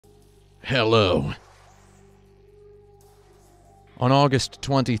Hello. On August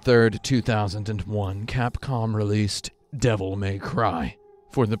 23rd, 2001, Capcom released Devil May Cry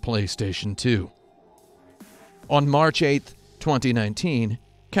for the PlayStation 2. On March 8th, 2019,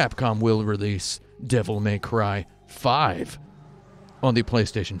 Capcom will release Devil May Cry 5 on the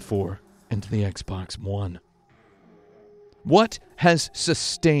PlayStation 4 and the Xbox One. What has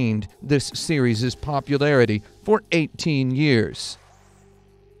sustained this series' popularity for 18 years?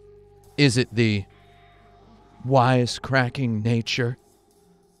 Is it the wisecracking nature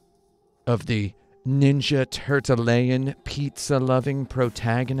of the Ninja Turtleian pizza-loving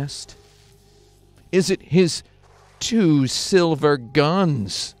protagonist? Is it his 2 silver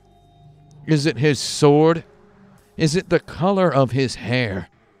guns? Is it his sword? Is it the color of his hair?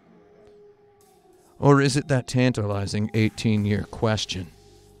 Or is it that tantalizing 18-year question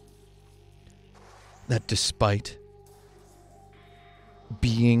that despite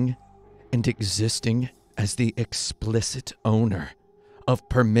being and existing as the explicit owner of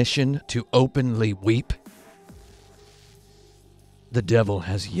permission to openly weep, the devil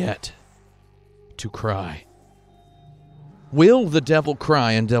has yet to cry? Will the devil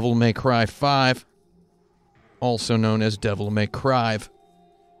cry in Devil May Cry 5, also known as Devil May Cry,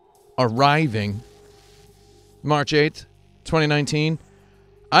 arriving March 8th, 2019?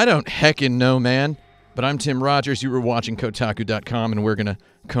 I don't heckin' know, man. But I'm Tim Rogers. You were watching Kotaku.com, and we're going to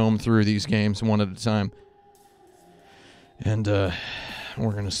comb through these games one at a time. And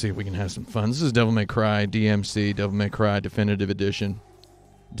we're going to see if we can have some fun. This is Devil May Cry DmC, Devil May Cry Definitive Edition.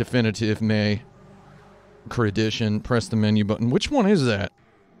 Definitive May Cry Edition. Press the menu button. Which one is that?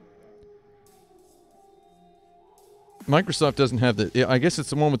 Microsoft doesn't have the... I guess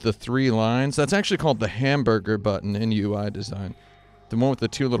it's the one with the 3 lines. That's actually called the hamburger button in UI design. The one with the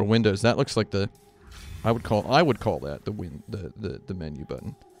 2 little windows. That looks like the... I would call that the menu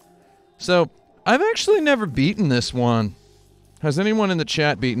button. So, I've actually never beaten this one. Has anyone in the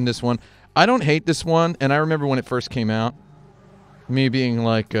chat beaten this one? I don't hate this one, and I remember when it first came out, me being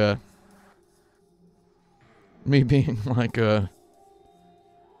like, I want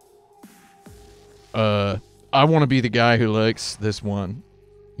to be the guy who likes this one,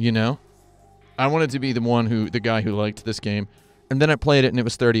 you know? I wanted to be the guy who liked this game. And then I played it and it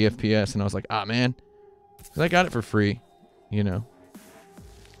was 30 FPS and I was like, ah, man. 'Cause I got it for free, you know?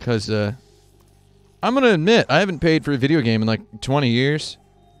 Because, I'm going to admit, I haven't paid for a video game in like 20 years.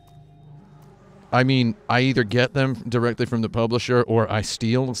 I mean, I either get them directly from the publisher or I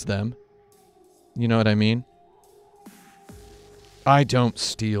steal them. You know what I mean? I don't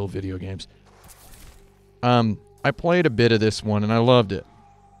steal video games. I played a bit of this one and I loved it.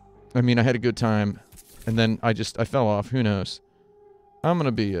 I mean, I had a good time. And then I fell off. Who knows? I'm going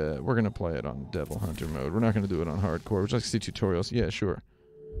to be, we're going to play it on Devil Hunter mode. We're not going to do it on hardcore. Would you like to see tutorials? Yeah, sure.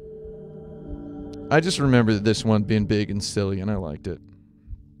 I just remember this one being big and silly, and I liked it.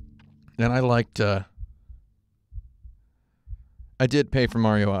 And I liked, I did pay for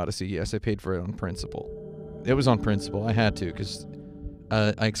Mario Odyssey. Yes, I paid for it on principle. It was on principle. I had to, because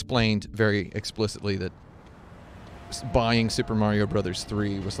I explained very explicitly that buying Super Mario Bros.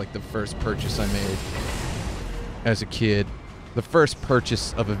 3 was like the first purchase I made as a kid. The first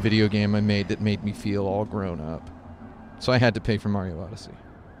purchase of a video game I made that made me feel all grown up. So I had to pay for Mario Odyssey.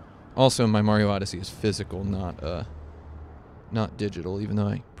 Also, my Mario Odyssey is physical, not digital, even though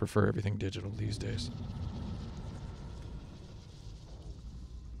I prefer everything digital these days.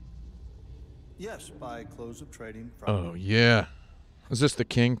 Yes, by close of trading. Oh, yeah. Is this the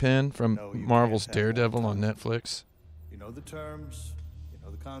Kingpin from Marvel's Daredevil on Netflix? You know the terms, you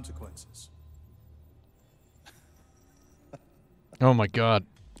know the consequences. Oh my god.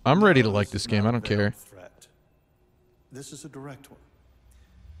 I'm ready to like this game. I don't care. Threat. This is a direct one.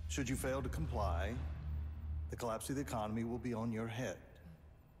 Should you fail to comply, the collapse of the economy will be on your head.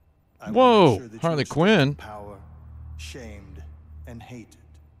 Whoa, Harley Quinn. Power, shamed, and hated.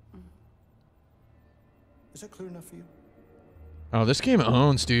 Is that clear enough for you? Oh, this game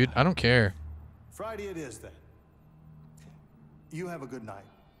owns, dude. I don't care. Friday it is then. You have a good night,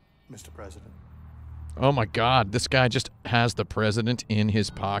 Mr. President. Oh my god, this guy just has the president in his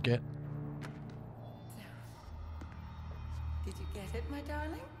pocket. Did you get it, my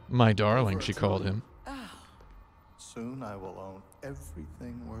darling? My darling, she called him. Oh. Soon I will own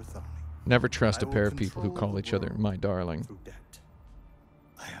everything worth owning. Never trust a pair of people who call each other my darling. Through debt.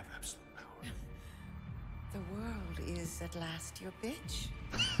 I have absolute power. The world is at last your bitch.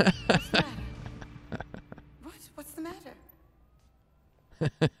 What's the matter?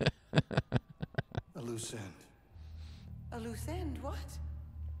 What's the matter? A loose end. A loose end? What?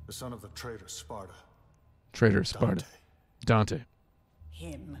 The son of the traitor Sparta. Traitor Sparta. Dante.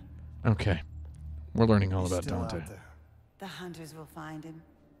 Him. Okay. We're learning all He's about still Dante. out there. The hunters will find him.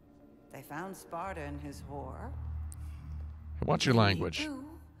 They found Sparta and his whore. Watch your language. You.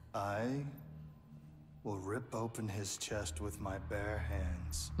 I will rip open his chest with my bare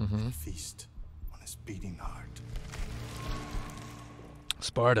hands and feast on his beating heart.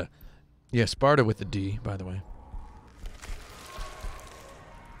 Sparta. Yeah, Sparta with the D, by the way.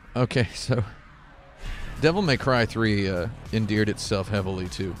 Okay, so Devil May Cry 3 endeared itself heavily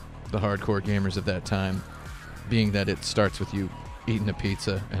to the hardcore gamers of that time, being that it starts with you eating a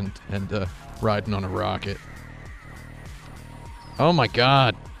pizza and riding on a rocket. Oh my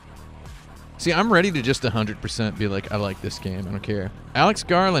god. See, I'm ready to just 100% be like, I like this game, I don't care. Alex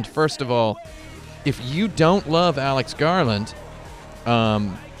Garland, first of all, if you don't love Alex Garland,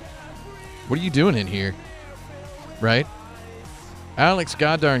 what are you doing in here? Right? Alex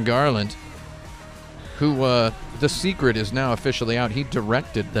Goddarn Garland, who, The Secret is now officially out. He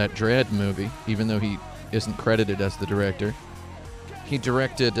directed that Dread movie, even though he isn't credited as the director. He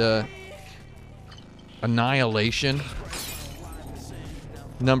directed, Annihilation,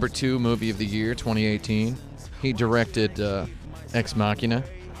 #2 movie of the year, 2018. He directed, Ex Machina.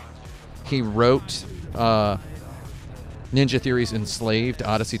 He wrote, Ninja Theory's Enslaved,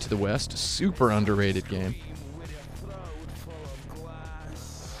 Odyssey to the West. Super underrated game.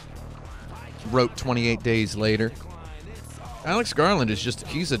 Wrote 28 Days Later. Alex Garland is just,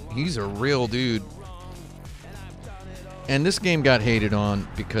 he's a real dude. And this game got hated on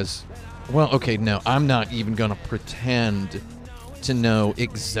because, well, okay, no, I'm not even gonna pretend to know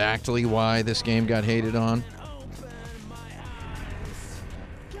exactly why this game got hated on.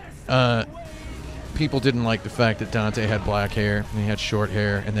 People didn't like the fact that Dante had black hair, and he had short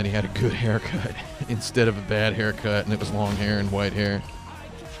hair, and then he had a good haircut instead of a bad haircut, and it was long hair and white hair.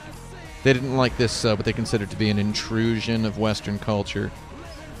 They didn't like this, what they considered to be an intrusion of Western culture.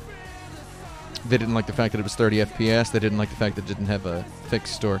 They didn't like the fact that it was 30 FPS. They didn't like the fact that it didn't have a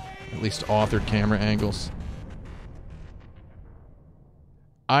fixed or at least authored camera angles.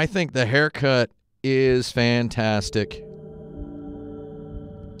 I think the haircut is fantastic.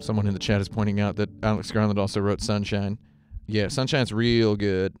 Someone in the chat is pointing out that Alex Garland also wrote Sunshine. Yeah, Sunshine's real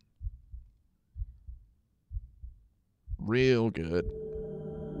good. Real good.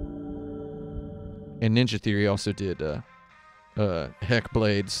 And Ninja Theory also did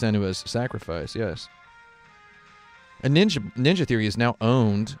Heckblade, Senua's Sacrifice, yes. And Ninja Theory is now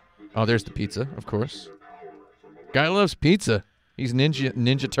owned. Oh, there's the pizza, of course. Guy loves pizza. He's Ninja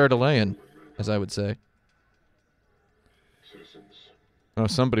Turtleian, as I would say. Oh,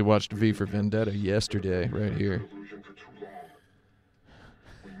 somebody watched V for Vendetta yesterday, right here.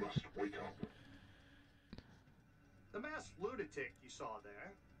 The masked lunatic you saw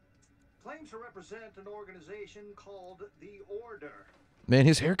there claims to represent an organization called the Order. Man,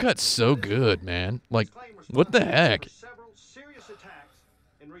 his haircut's so good, man. Like, what the heck? Several serious attacks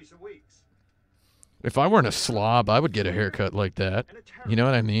in recent weeks. If I weren't a slob, I would get a haircut like that. You know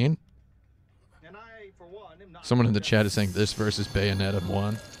what I mean? And I, for one, am not. Someone in the chat is saying this versus Bayonetta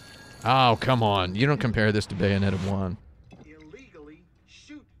 1. Oh, come on. You don't compare this to Bayonetta 1. Illegally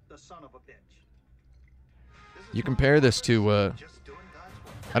shoot the son of a bitch. You compare this to,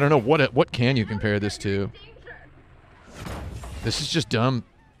 I don't know, what can you compare this to? This is just dumb.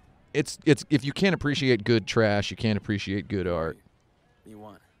 It's if you can't appreciate good trash, you can't appreciate good art. You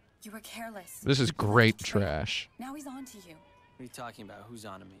want? You were careless. This is great trash. Now he's on to you. What are you talking about? Who's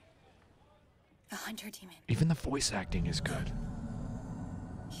on to me? The hunter demon. Even the voice acting is good.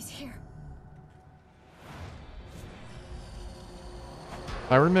 He's here.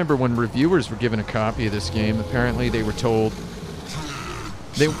 I remember when reviewers were given a copy of this game, apparently they were told,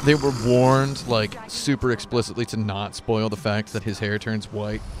 they were warned, like, super explicitly to not spoil the fact that his hair turns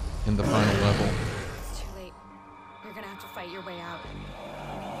white in the final level. It's too late. You're gonna have to fight your way out.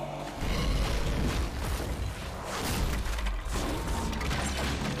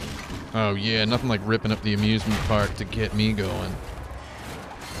 Oh yeah, nothing like ripping up the amusement park to get me going.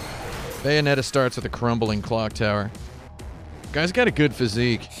 Bayonetta starts with a crumbling clock tower. Guy's got a good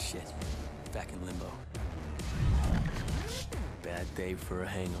physique. Shit. Back in limbo. Bad day for a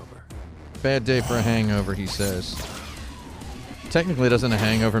hangover. Bad day for a hangover, he says. Technically, doesn't a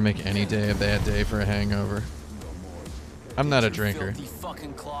hangover make any day a bad day for a hangover? I'm not a drinker. Filthy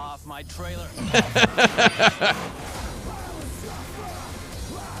fucking claw off my trailer.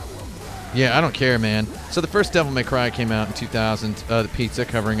 Yeah, I don't care, man. So the first Devil May Cry came out in 2000. The pizza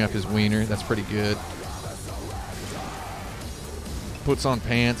covering up his wiener. That's pretty good. Puts on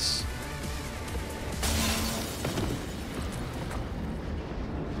pants.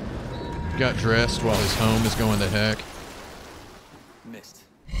 Got dressed while his home is going to heck. Missed.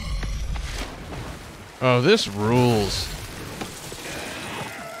 Oh, this rules.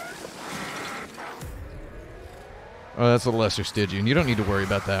 Oh, that's a lesser Stygian. You don't need to worry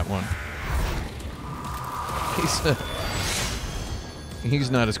about that one.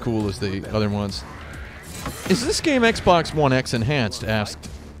 He's not as cool as the other ones. Is this game Xbox One X enhanced? Asked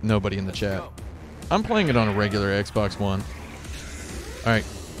nobody in the chat. I'm playing it on a regular Xbox One. Alright.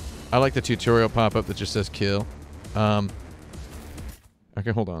 I like the tutorial pop-up that just says kill.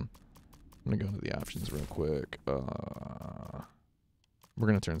 Okay, hold on. I'm gonna go into the options real quick. We're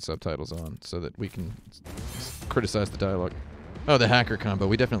gonna turn subtitles on so that we can criticize the dialogue. Oh, the hacker combo.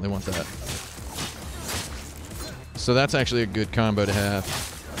 We definitely want that. So that's actually a good combo to have.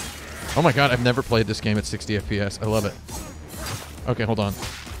 Oh my god, I've never played this game at 60 FPS. I love it. Okay, hold on.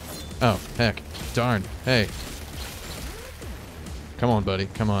 Oh, heck. Darn. Hey. Come on, buddy.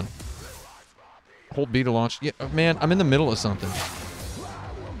 Come on. Hold B to launch. Yeah, man, I'm in the middle of something.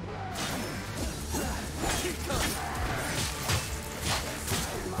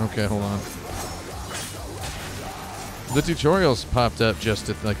 Okay, hold on. The tutorials popped up just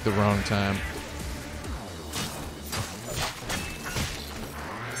at like the wrong time.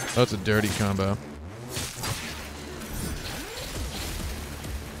 That's a dirty combo.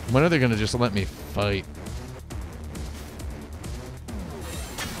 When are they gonna just let me fight?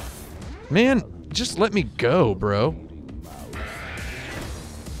 Man, just let me go, bro.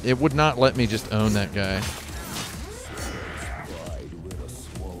 It would not let me just own that guy.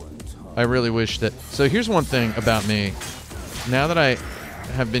 I really wish that... So here's one thing about me. Now that I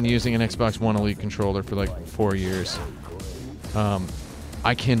have been using an Xbox One Elite controller for like 4 years,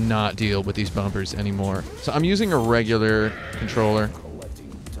 I cannot deal with these bumpers anymore. So I'm using a regular controller.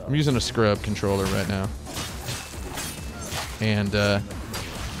 I'm using a scrub controller right now. And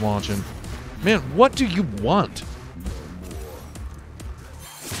launching. Man, what do you want?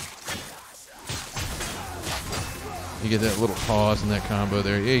 You get that little pause in that combo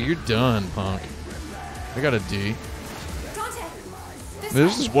there. Yeah, you're done, punk. I got a D.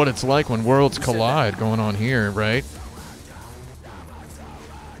 This is what it's like when worlds collide going on here, right?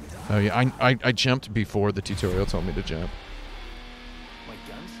 Oh yeah, I jumped before the tutorial told me to jump.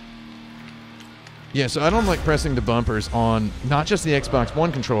 Yeah, so I don't like pressing the bumpers on not just the Xbox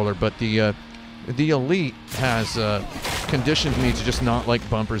One controller, but the Elite has conditioned me to just not like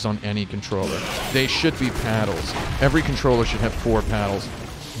bumpers on any controller. They should be paddles. Every controller should have 4 paddles.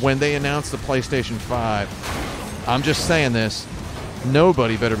 When they announced the PlayStation 5, I'm just saying this,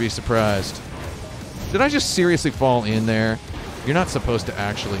 nobody better be surprised. Did I just seriously fall in there? You're not supposed to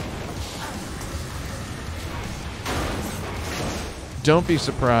actually. Don't be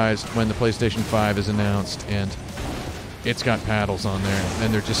surprised when the PlayStation 5 is announced and it's got paddles on there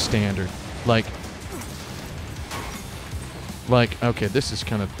and they're just standard. Like, okay, this is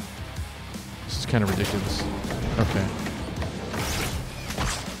kind of ridiculous. Okay.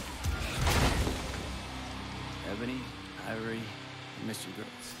 Ebony, Ivory, I miss you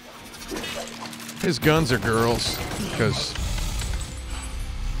girls. His guns are girls, because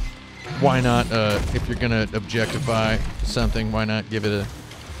why not, if you're gonna objectify something, why not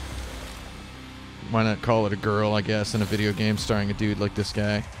call it a girl, I guess, in a video game starring a dude like this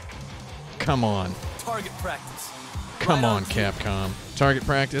guy? Come on. Target practice. Come on, Capcom. Target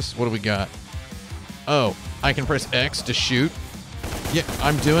practice? What do we got? Oh, I can press X to shoot? Yeah,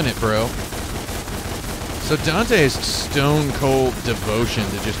 I'm doing it, bro. So Dante's stone cold devotion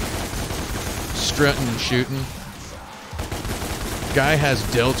to just strutting and shooting. Guy has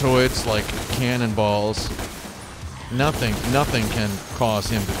deltoids like cannonballs. Nothing can cause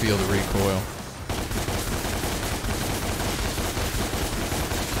him to feel the recoil.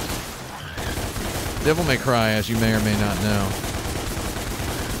 Devil May Cry, as you may or may not know,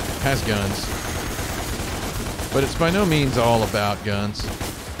 has guns. But it's by no means all about guns.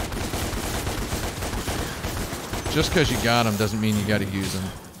 Just because you got them doesn't mean you got to use them.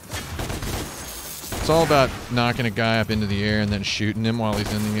 It's all about knocking a guy up into the air and then shooting him while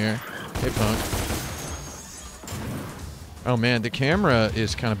he's in the air. Hey, punk. Oh man, the camera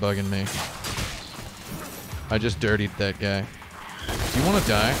is kind of bugging me. I just dirtied that guy. Do you want to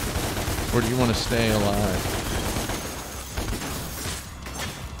die? Or do you want to stay alive?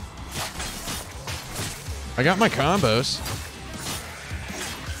 I got my combos.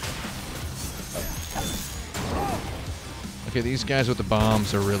 Okay, these guys with the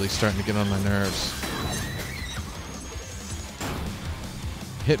bombs are really starting to get on my nerves.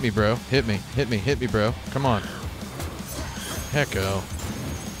 Hit me, bro. Hit me. Hit me. Hit me, bro. Come on. Hecko.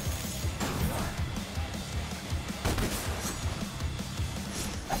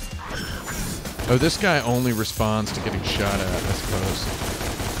 Oh, this guy only responds to getting shot at, I suppose.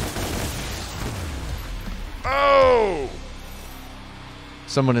 Oh!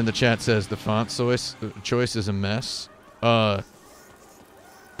 Someone in the chat says the font choice is a mess. Are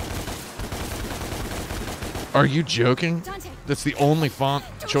you joking? Dante. That's the only font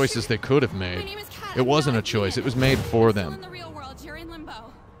choices they could have made. My name is Kat. It wasn't a choice. It was made for them. In the real world, you're in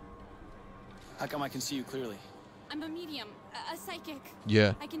limbo. How come I can see you clearly? I'm a medium, a psychic.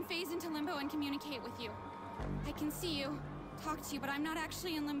 Yeah. I can phase into limbo and communicate with you. I can see you, talk to you, but I'm not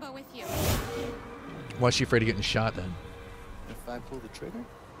actually in limbo with you. Why is she afraid of getting shot then? If I pull the trigger?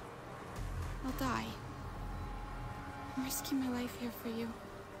 I'll die. I'm risking my life here for you.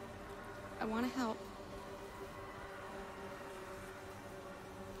 I want to help.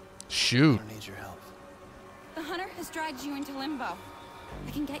 Shoot. I don't need your help. The hunter has dragged you into limbo.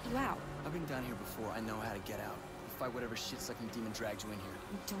 I can get you out. I've been down here before. I know how to get out. You fight whatever shit-sucking demon dragged you in here.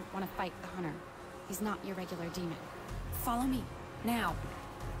 You don't want to fight the hunter. He's not your regular demon. Follow me, now.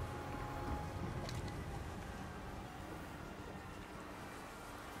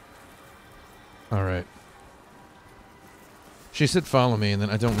 All right. She said follow me, and then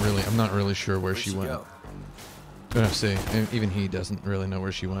I'm not really sure where she went. Go? See, even he doesn't really know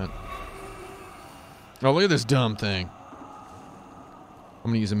where she went. Oh, look at this dumb thing.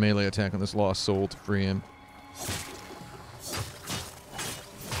 I'm gonna use a melee attack on this lost soul to free him.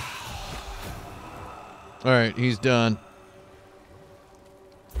 Alright, he's done.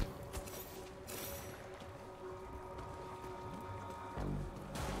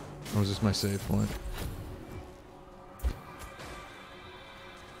 Oh, is this my save point?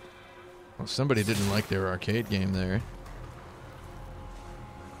 Well, somebody didn't like their arcade game there.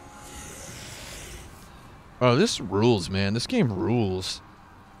 Oh, this rules, man. This game rules.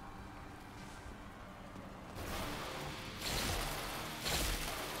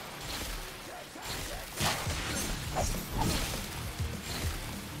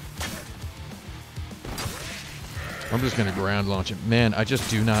 I'm just gonna ground launch it. Man, I just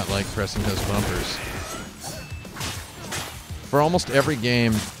do not like pressing those bumpers. For almost every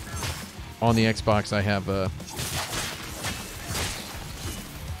game on the Xbox, I have a...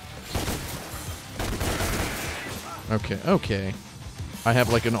 Okay. I have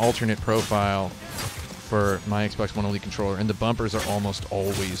like an alternate profile for my Xbox One Elite controller, and the bumpers are almost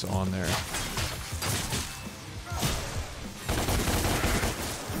always on there.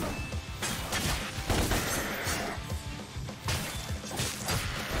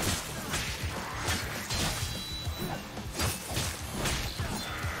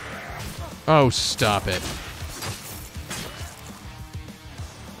 Oh, stop it.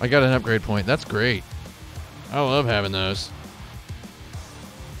 I got an upgrade point. That's great. I love having those.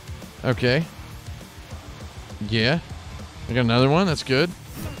 Okay. Yeah. I got another one. That's good.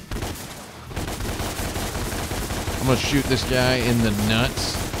 I'm going to shoot this guy in the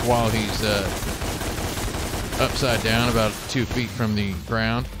nuts while he's upside down about 2 feet from the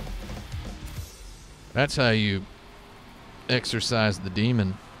ground. That's how you exorcise the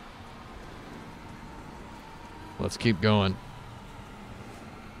demon. Let's keep going.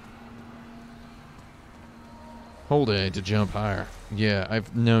 Hold A to jump higher. Yeah,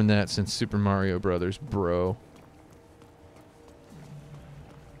 I've known that since Super Mario Brothers, bro.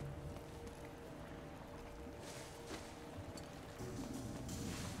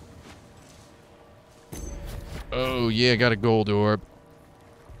 Oh, yeah, got a gold orb.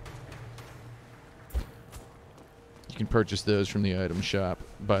 You can purchase those from the item shop,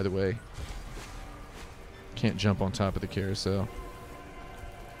 by the way. Can't jump on top of the carousel.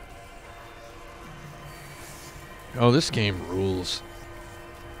 Oh, this game rules.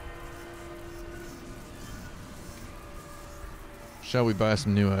 Shall we buy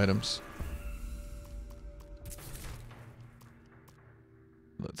some new items?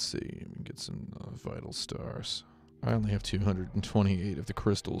 Let's see. Let me get some vital stars. I only have 228 of the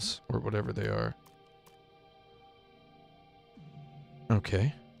crystals, or whatever they are.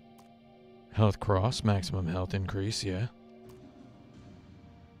 Okay. Health cross, maximum health increase, yeah.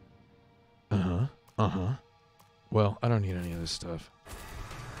 Uh-huh. Well, I don't need any of this stuff.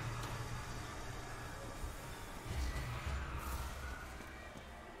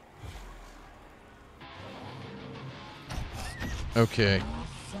 Okay.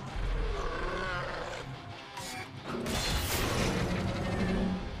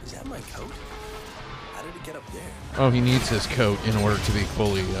 Is that my coat? How did it get up there? Oh, he needs his coat in order to be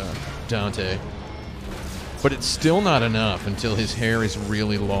fully Dante. But it's still not enough until his hair is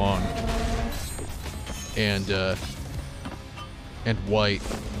really long and white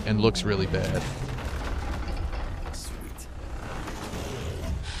and looks really bad. Sweet.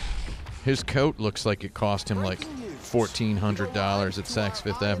 His coat looks like it cost him like $1,400 at Saks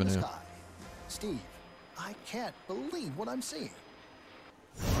Fifth Avenue. Steve, I can't believe what I'm seeing.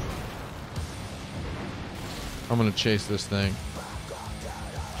 I'm gonna chase this thing.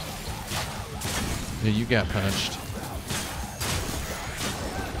 Yeah, you got punched.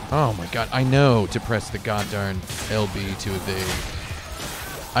 Oh my god, I know to press the goddarn LB to evade.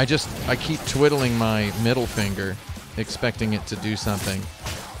 I keep twiddling my middle finger, expecting it to do something.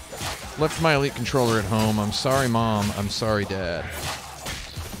 Left my Elite controller at home. I'm sorry, Mom. I'm sorry, Dad.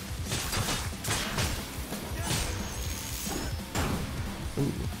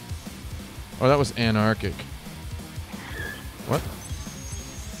 Ooh. Oh, that was anarchic. What?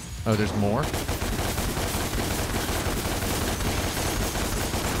 Oh, there's more?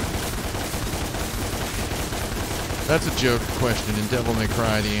 That's a joke question. In Devil May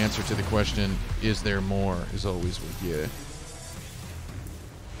Cry, the answer to the question, is there more, is always with yeah.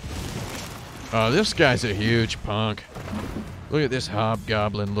 Oh, this guy's a huge punk. Look at this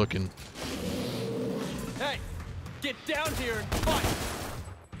hobgoblin looking. Hey, get down here and fight!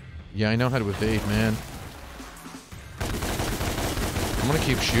 Yeah, I know how to evade, man. I'm gonna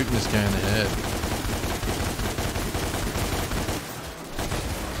keep shooting this guy in the head.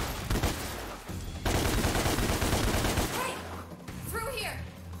 Hey, through here.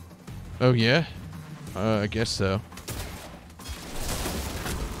 Oh, yeah? I guess so.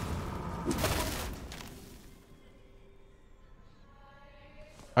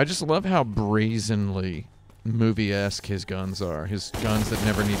 I just love how brazenly movie-esque his guns are. His guns that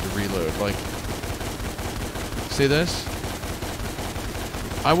never need to reload. Like, see this?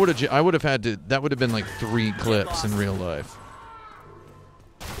 I would have had to. That would have been like 3 clips in real life.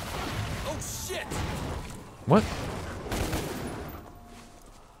 Oh shit! What?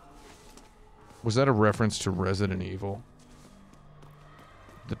 Was that a reference to Resident Evil?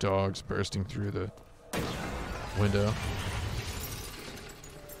 The dogs bursting through the window.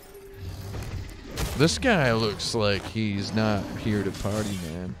 This guy looks like he's not here to party,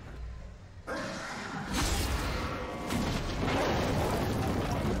 man.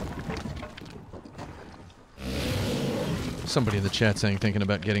 Somebody in the chat saying thinking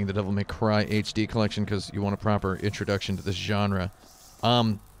about getting the Devil May Cry HD collection because you want a proper introduction to this genre.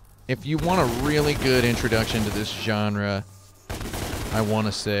 If you want a really good introduction to this genre, I want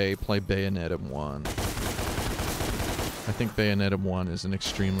to say play Bayonetta 1. I think Bayonetta 1 is an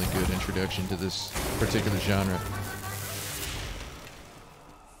extremely good introduction to this particular genre.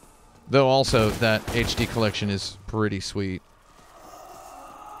 Though also, that HD collection is pretty sweet.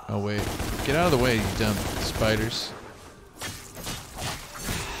 Oh wait. Get out of the way, you dumb spiders.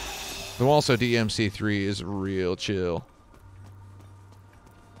 Though also, DmC 3 is real chill.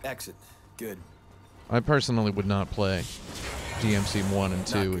 Exit. Good. I personally would not play DmC 1 and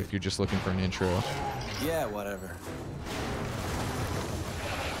 2 if you're just looking for an intro. Yeah, whatever.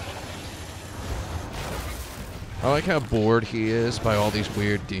 I like how bored he is by all these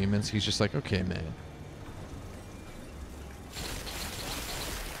weird demons. He's just like, okay, man.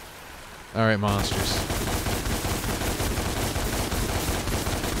 Alright, monsters.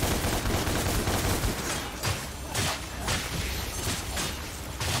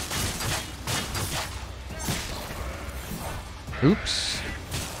 Oops.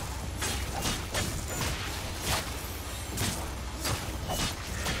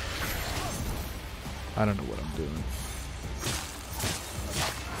 I don't know what I'm doing.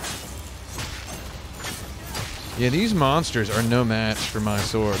 Yeah, these monsters are no match for my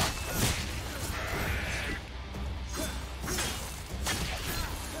sword.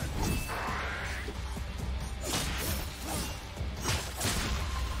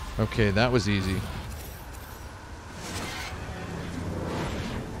 Okay, that was easy.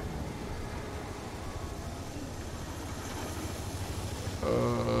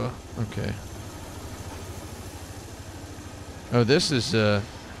 Okay. Oh, this is,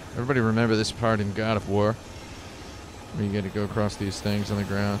 everybody remember this part in God of War? Where you get to go across these things on the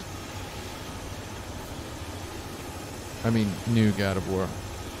ground. I mean, new God of War.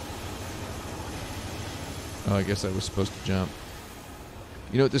 Oh, I guess I was supposed to jump.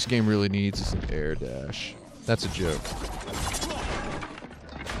 You know what this game really needs is an air dash. That's a joke.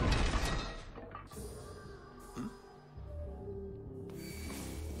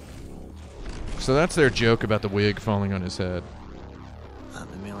 So that's their joke about the wig falling on his head. Not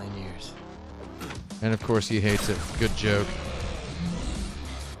in a million years. And of course he hates it. Good joke.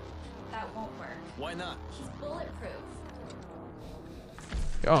 That won't work. Why not? He's bulletproof.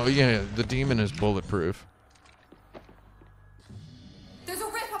 Oh yeah, the demon is bulletproof. There's a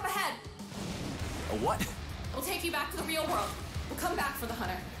rip up ahead. A what? We'll take you back to the real world. We'll come back for the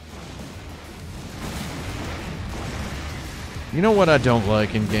hunter. You know what I don't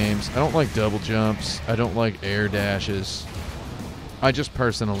like in games? I don't like double jumps. I don't like air dashes. I just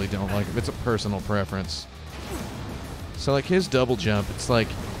personally don't like it. It's a personal preference. So like his double jump, it's like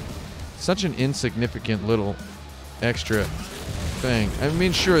such an insignificant little extra thing. I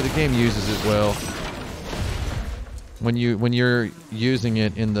mean, sure, the game uses it well. When you're using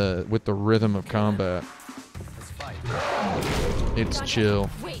it in with the rhythm of combat, it's chill.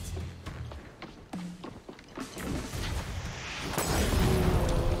 Wait.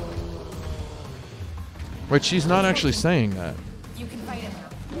 Wait, she's not actually saying that. You can fight him.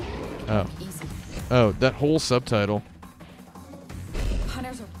 Oh. Easy. Oh, that whole subtitle.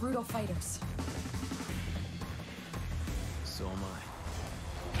 Hunters are brutal fighters. So am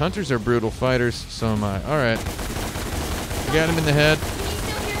I. Hunters are brutal fighters, so am I. Alright. You got him in the head? Can you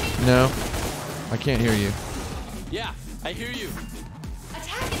still hear me? No. I can't hear you. Yeah, I hear you.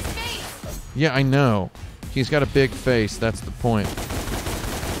 Attack his face! Yeah, I know. He's got a big face, that's the point.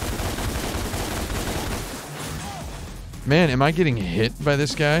 Man, am I getting hit by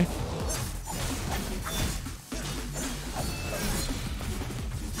this guy?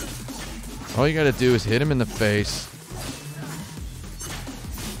 All you gotta do is hit him in the face.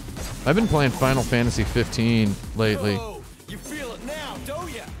 I've been playing Final Fantasy 15 lately. Oh, you feel it now,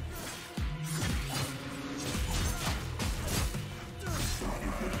 don't ya?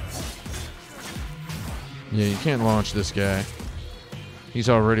 Yeah, you can't launch this guy. He's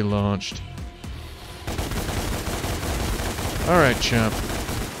already launched. Alright, chump.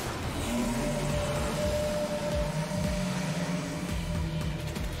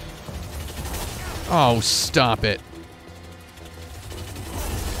 Oh, stop it.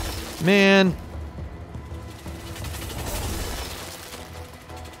 Man.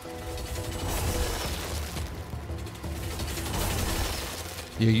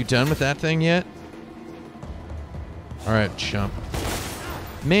 You done with that thing yet? Alright, chump.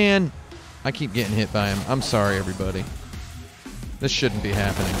 Man, I keep getting hit by him. I'm sorry, everybody. This shouldn't be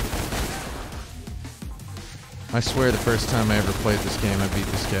happening. I swear the first time I ever played this game, I beat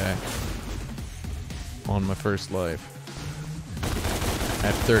this guy. On my first life.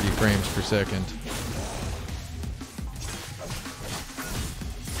 At 30 frames per second.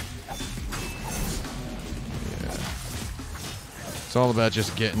 Yeah. It's all about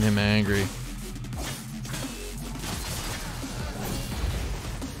just getting him angry.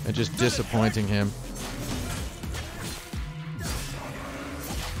 And just disappointing him.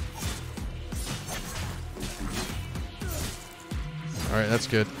 Alright, that's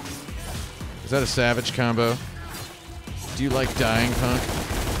good. Is that a savage combo? Do you like dying, punk?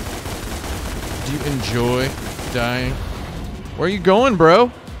 Do you enjoy dying? Where are you going,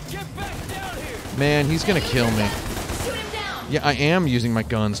 bro? Get back down here! Man, he's gonna kill me. Shoot him down! Yeah, I am using my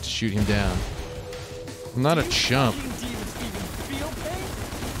guns to shoot him down. I'm not a chump. Demons even feel pain?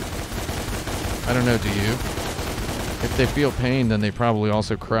 I don't know, do you? If they feel pain, then they probably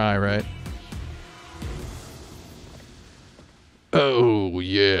also cry, right? Oh,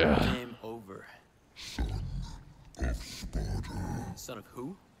 yeah. Game over. Son of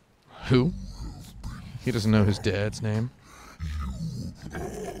who? Who? He doesn't know his dad's name.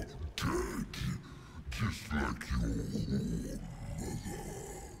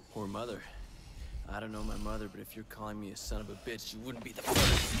 Or mother. I don't know my mother, but if you're calling me a son of a bitch, you wouldn't be the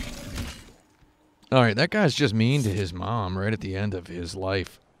first. Alright, that guy's just mean to his mom right at the end of his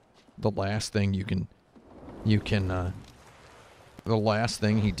life. The last thing the last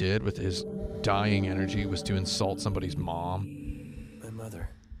thing he did with his dying energy was to insult somebody's mom. My mother.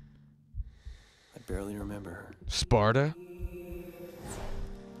 I barely remember her. Sparta?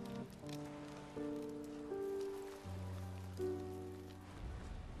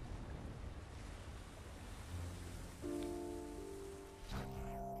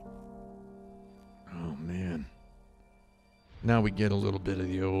 Oh, man. Now we get a little bit of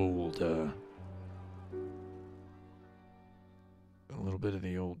the old,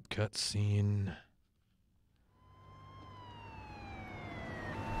 cutscene.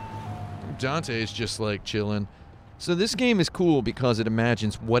 Dante is just like chilling. So this game is cool because it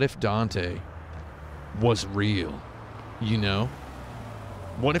imagines what if Dante was real, you know?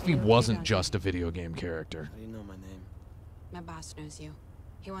 What if he wasn't just a video game character? How do you know my name? My boss knows you.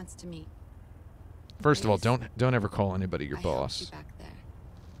 He wants to meet. First of all, don't ever call anybody your I helped boss. you back there.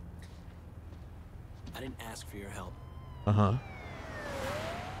 I didn't ask for your help. Uh-huh.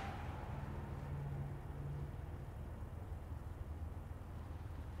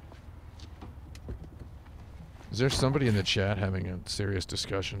 Is there somebody in the chat having a serious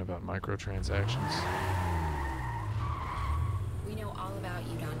discussion about microtransactions? We know all about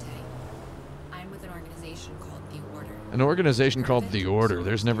you, Dante. I'm with an organization organization called the Order. An organization called the Order.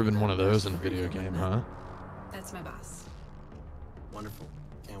 There's never been one of those in a video game, huh? That's my boss. Wonderful.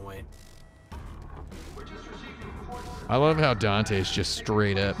 Can't wait. I love how Dante's just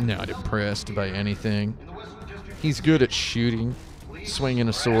straight up not impressed by anything. He's good at shooting, swinging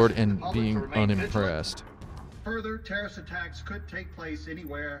a sword, and being unimpressed. Further terrorist attacks could take place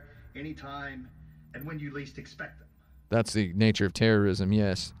anywhere, anytime, and when you least expect them. That's the nature of terrorism,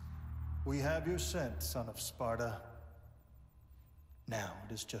 yes. We have your scent, son of Sparta. Now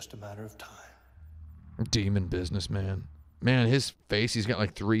it is just a matter of time. Demon businessman. Man, his face, he's got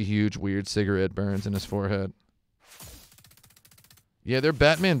like 3 huge weird cigarette burns in his forehead. Yeah, they're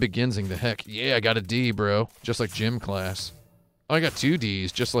Batman Beginsing the heck. Yeah, I got a D, bro. Just like gym class. Oh, I got 2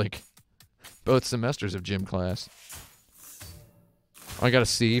 Ds, just like both semesters of gym class. I got a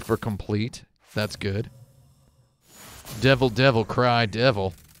C for complete. That's good. Devil, devil, cry,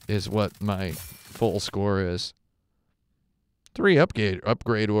 devil is what my full score is. 3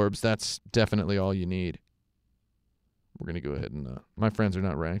 upgrade orbs, that's definitely all you need. We're going to go ahead and... my friends are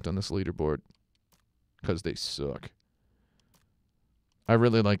not ranked on this leaderboard because they suck. I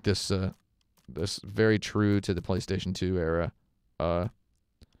really like this this very true to the PlayStation 2 era.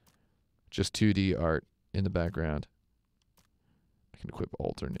 Just 2D art in the background. I can equip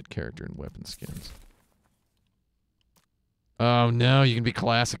alternate character and weapon skins. Oh no, you can be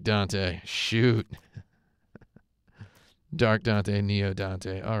classic Dante. Shoot. Dark Dante, Neo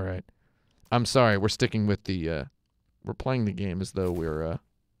Dante. All right. I'm sorry, we're sticking with the we're playing the game as though we're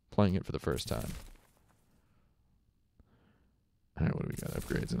playing it for the first time. Alright, what do we got?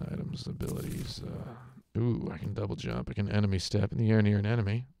 Upgrades and items, abilities. Ooh, I can double jump. I can enemy step in the air near an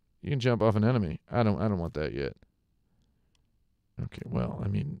enemy. You can jump off an enemy. I don't want that yet. Okay, well, I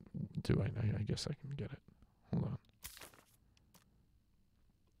mean, I guess I can get it. Hold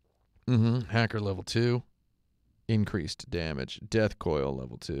on. Hacker level 2. Increased damage. Death coil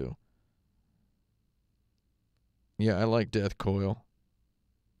level 2. Yeah, I like death coil.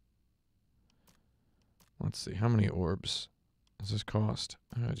 Let's see, how many orbs does this cost?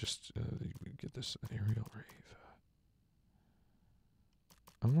 I just get this aerial rave.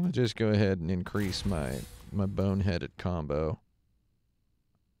 I'm gonna just go ahead and increase my boneheaded combo.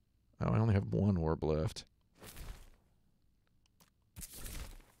 Oh, I only have 1 orb left.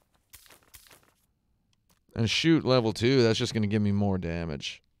 And shoot level 2, that's just gonna give me more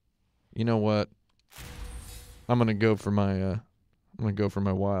damage. You know what? I'm gonna go for my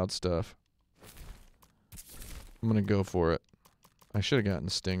wild stuff. I'm gonna go for it. I should have gotten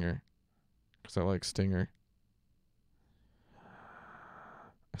Stinger, because I like Stinger.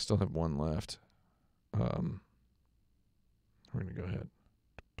 I still have 1 left. We're gonna go ahead.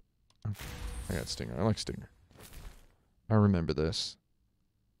 Okay. I got Stinger. I like Stinger. I remember this.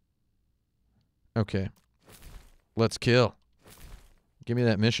 Okay. Let's kill. Give me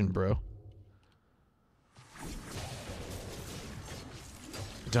that mission, bro.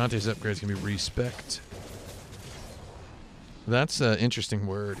 Dante's upgrades can be respect. That's an interesting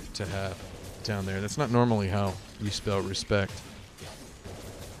word to have down there. That's not normally how you spell respect.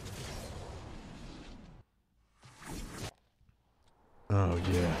 Oh,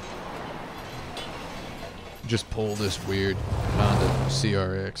 yeah. Just pull this weird Honda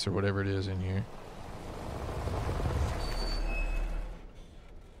CRX or whatever it is in here.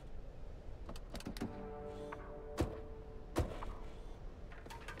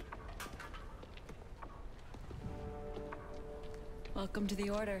 Welcome to the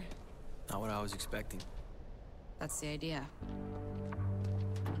Order. Not what I was expecting. That's the idea.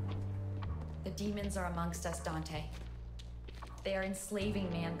 The demons are amongst us, Dante. They are enslaving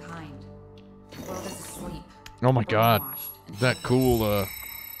mankind. The world is asleep. Oh my god. That cool,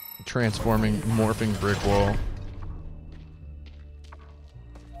 transforming, morphing brick wall.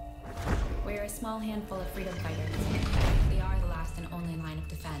 We're a small handful of freedom fighters. We are the last and only line of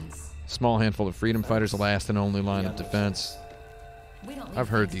defense. Small handful of freedom fighters, last and only line of defense. I've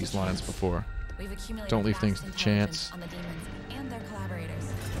heard these lines before. Don't leave things to chance. On the demons and their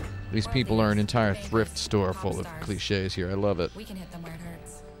collaborators. These people are an entire thrift store full of cliches here. I love it. We can hit them where it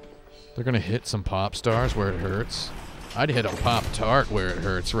hurts. They're gonna hit some pop stars where it hurts. I'd hit a Pop-Tart where it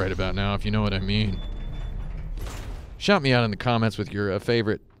hurts right about now, if you know what I mean. Shout me out in the comments with your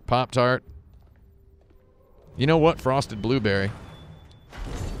favorite Pop-Tart. You know what? Frosted blueberry.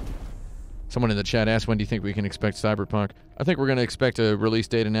 Someone in the chat asked, when do you think we can expect Cyberpunk? I think we're going to expect a release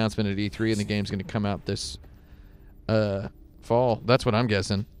date announcement at E3, and the game's going to come out this fall. That's what I'm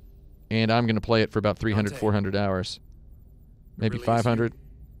guessing. And I'm going to play it for about 300, 400 hours. Maybe 500.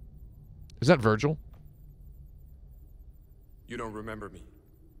 Is that Virgil? You don't remember me?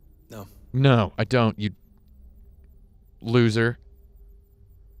 No. No, I don't, you loser.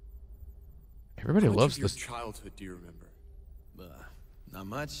 Everybody How much loves of your this. childhood do you remember? Not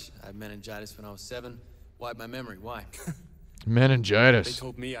much. I had meningitis when I was 7. Wiped my memory. Why? They Meningitis.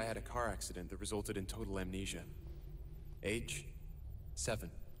 told me I had a car accident that resulted in total amnesia. Age? 7.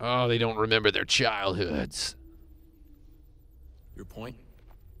 Oh, they don't remember their childhoods. Your point?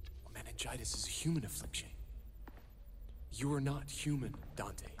 Meningitis is a human affliction. You are not human,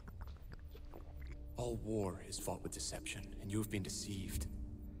 Dante. All war is fought with deception, and you have been deceived.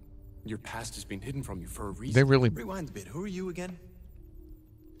 Your past has been hidden from you for a reason. They really, Rewind a bit. Who are you again?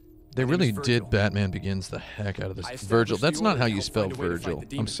 they My name is really Virgil. did Batman Begins the heck out of this. I established Virgil. the That's not order how to you help spell find a way to fight Virgil. the I'm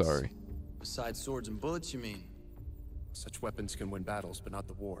demons. sorry. Besides swords and bullets, you mean? Such weapons can win battles, but not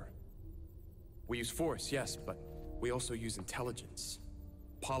the war. We use force, yes, but we also use intelligence,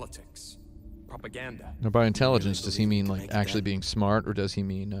 politics, propaganda. Now, by intelligence, does he mean can like make it actually dent? being smart, or does he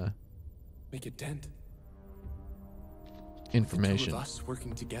mean Make a dent. information? The two of us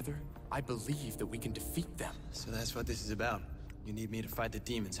working together, I believe that we can defeat them. So that's what this is about. You need me to fight the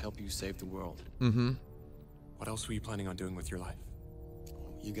demons, help you save the world. Mm-hmm. What else were you planning on doing with your life?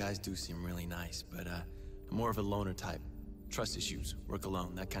 You guys do seem really nice, but I'm more of a loner type. Trust issues, work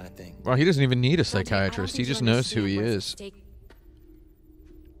alone, that kind of thing. Well, he doesn't even need a Dante, I don't psychiatrist. He think you just knows who understand he what's at is. stake.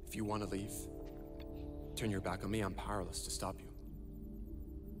 If you want to leave, turn your back on me, I'm powerless to stop you.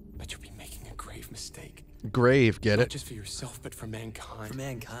 But you'll be making a grave mistake. Grave, get Not it? just for yourself, but for mankind. For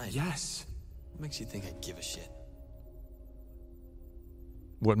mankind? Yes. What makes you think I give a shit?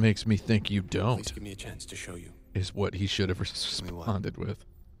 What makes me think you Please don't give me a chance to show you is what he should have me what? responded with.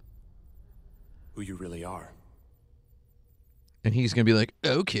 who you really are. And he's going to be like,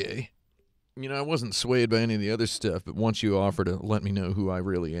 okay. You know, I wasn't swayed by any of the other stuff, but once you offer to let me know who I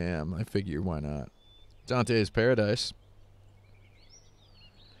really am, I figure why not. Dante's Paradise.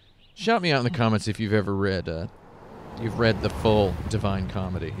 Shout me out in the comments if you've ever read, you've read the full Divine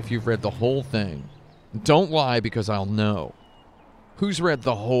Comedy. If you've read the whole thing. Don't lie because I'll know. Who's read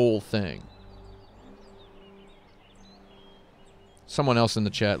the whole thing? Someone else in the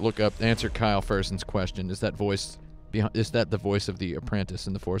chat, look up, answer Kyle Furson's question. Is that the voice of the apprentice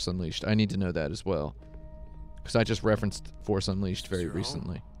in The Force Unleashed? I need to know that as well. Because I just referenced Force Unleashed very Your home?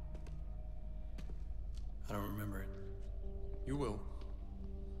 recently. I don't remember it. You will.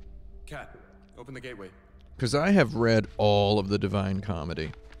 Cat, open the gateway. Because I have read all of the Divine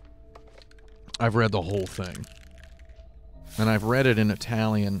Comedy. I've read the whole thing. And I've read it in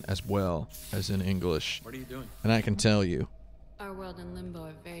Italian as well as in English. What are you doing? And I can tell you, Our world and Limbo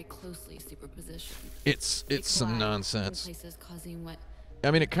are very closely superpositioned. it's some nonsense. Places causing what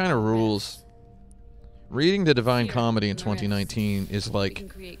I mean, it kind of rules. Reading the Divine Here, Comedy in in the rifts, 2019 is we like can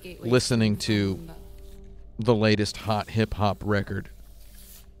create gateways listening from to Limbo. the latest hot hip-hop record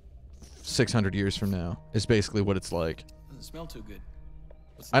 600 years from now, is basically what it's like. Doesn't smell too good.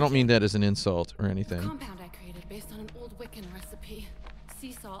 What's I in don't the mean can? that as an insult or A anything. compound I created based on an old Wiccan recipe.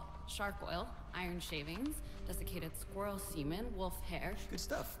 Sea salt, shark oil, iron shavings, desiccated squirrel semen, wolf hair. Good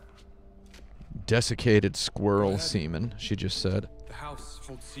stuff. Desiccated squirrel Go ahead. semen, she just said. The house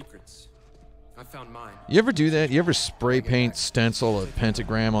holds secrets. I found mine. You ever do that? You ever spray paint stencil a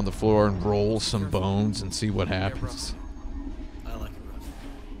pentagram on the floor and roll some bones and see what happens? I like it rough.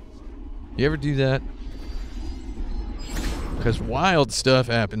 You ever do that? Because wild stuff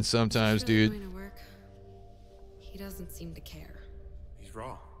happens sometimes, Sure it's dude. going to work. He doesn't seem to care. He's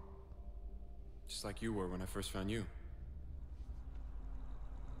raw. Just like you were when I first found you.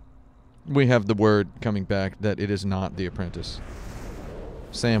 We have the word coming back that it is not The Apprentice.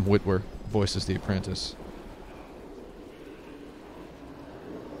 Sam Witwer voices The Apprentice.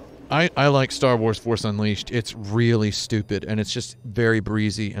 I like Star Wars Force Unleashed. It's really stupid and it's just very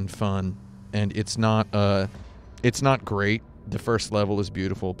breezy and fun, and it's not great. The first level is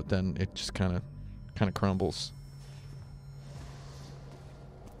beautiful, but then it just kind of crumbles.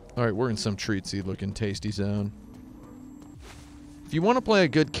 All right, we're in some treatsy looking tasty zone. If you want to play a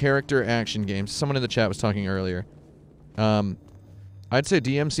good character action game, someone in the chat was talking earlier. I'd say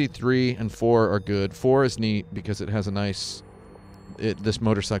DmC 3 and 4 are good. 4 is neat because it has a nice... this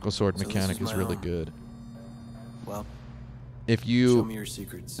motorcycle sword So this mechanic is is my really home. good. Well, If show you... me your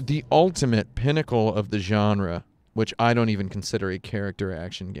secrets. The ultimate pinnacle of the genre, which I don't even consider a character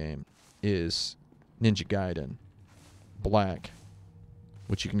action game, is Ninja Gaiden Black,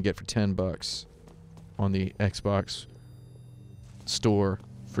 which you can get for $10 on the Xbox store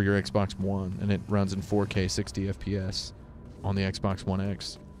for your Xbox One, and it runs in 4K 60 FPS on the Xbox One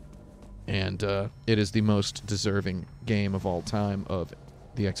X. And it is the most deserving game of all time of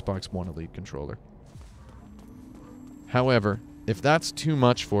the Xbox One Elite controller. However, if that's too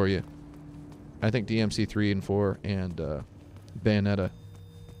much for you, I think DmC 3 and 4 and Bayonetta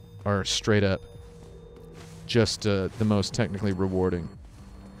are straight up just the most technically rewarding.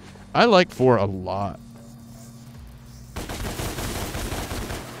 I like 4 a lot.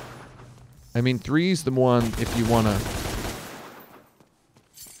 I mean, 3's the one if you want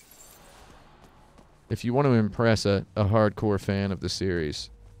to impress a hardcore fan of the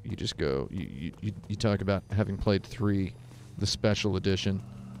series, you just go, you talk about having played 3, the special edition.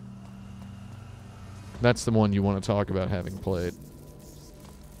 That's the one you want to talk about having played.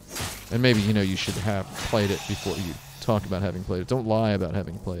 And maybe, you know, you should have played it before you talk about having played it. Don't lie about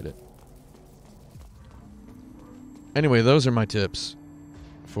having played it. Anyway, those are my tips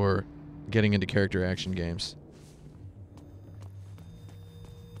for getting into character action games.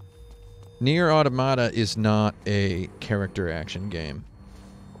 Nier Automata is not a character action game.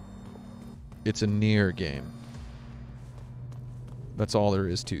 It's a Nier game. That's all there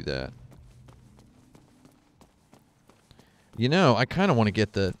is to that. You know, I kind of want to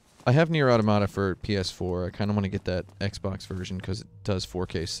get the... I have Nier Automata for PS4. I kind of want to get that Xbox version because it does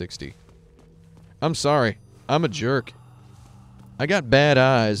 4K 60. I'm sorry. I'm a jerk. I got bad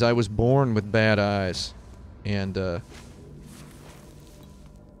eyes. I was born with bad eyes. And,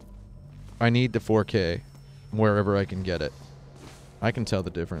 I need the 4K wherever I can get it. I can tell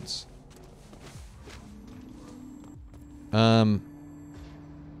the difference. Well,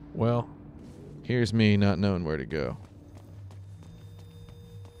 here's me not knowing where to go.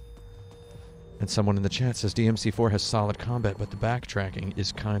 And someone in the chat says DMC4 has solid combat, but the backtracking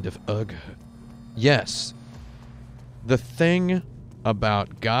is kind of ugh. Yes. The thing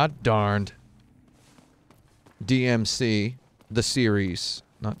about god-darned DMC, the series,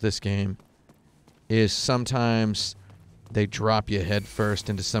 not this game, is sometimes they drop you head first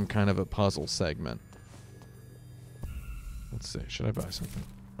into some kind of a puzzle segment. Let's see. Should I buy something?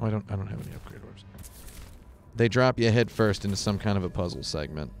 Oh, I don't have any upgrade orbs. They drop you head first into some kind of a puzzle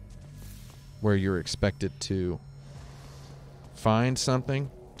segment where you're expected to find something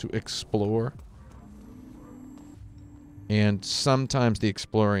to explore. And sometimes the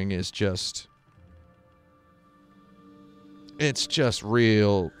exploring is just... It's just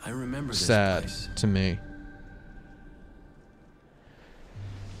real sad to me.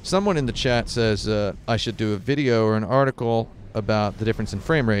 Someone in the chat says I should do a video or an article about the difference in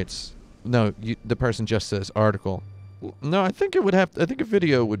frame rates. No, the person just says article. No, I think it would have. I think a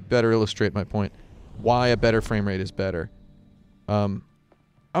video would better illustrate my point. Why a better frame rate is better. I'm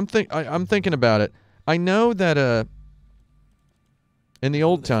thinking about it. I know that in the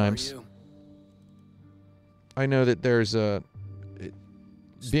old times, I know that there's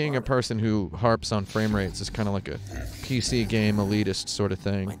being a person who harps on frame rates is kind of like a PC game elitist sort of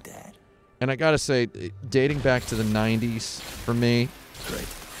thing. And I gotta say, dating back to the 90s for me. Great.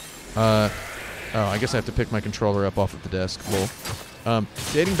 Oh, I guess I have to pick my controller up off of the desk. Lol.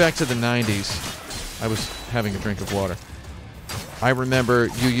 Dating back to the 90s, I was having a drink of water. I remember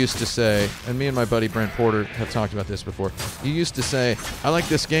you used to say, and me and my buddy Brent Porter have talked about this before, you used to say, I like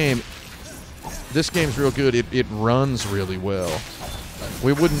this game. This game's real good. It runs really well.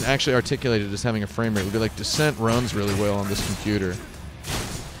 We wouldn't actually articulate it as having a frame rate. We'd be like, Descent runs really well on this computer.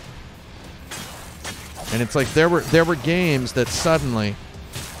 And it's like there were games that suddenly,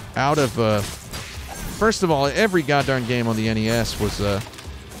 out of first of all, every goddamn game on the NES was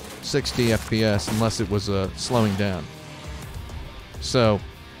 60 FPS unless it was slowing down. So,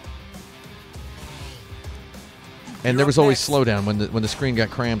 and there was always slowdown when the screen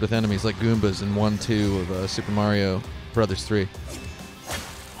got crammed with enemies like Goombas in 1-2 of Super Mario Brothers 3.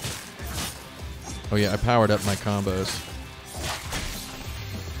 Oh yeah, I powered up my combos.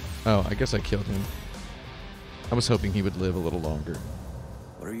 Oh, I guess I killed him. I was hoping he would live a little longer.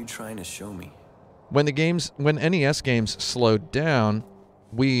 What are you trying to show me? When NES games slowed down,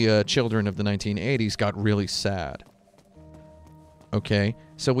 we children of the 1980s got really sad. Okay?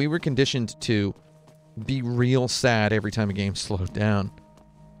 So we were conditioned to be real sad every time a game slowed down.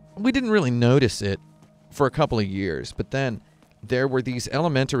 We didn't really notice it for a couple of years, but then there were these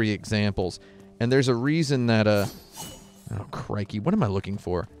elementary examples, and there's a reason that oh crikey, what am I looking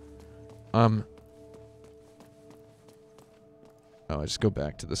for? Oh, I just go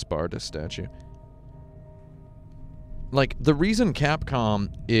back to the Sparta statue. Like, the reason Capcom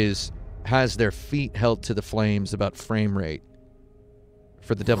has their feet held to the flames about frame rate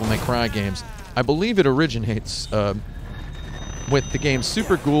for the Devil May Cry games, I believe it originates with the game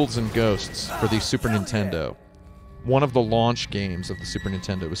Super Ghouls and Ghosts for the Super Nintendo. One of the launch games of the Super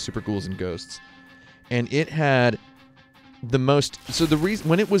Nintendo was Super Ghouls and Ghosts. And it had the most... So the reason...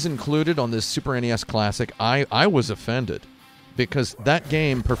 When it was included on this Super NES Classic, I was offended. because that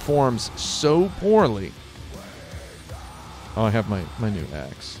game performs so poorly. Oh, I have my new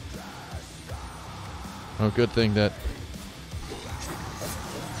axe. Oh, good thing that...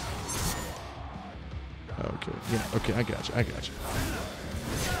 Okay, yeah, okay, I got you.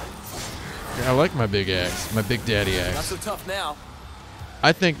 Yeah, I like my big axe, my big daddy axe. Not so tough now.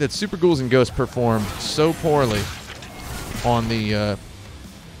 I think that Super Ghouls and Ghosts performed so poorly on the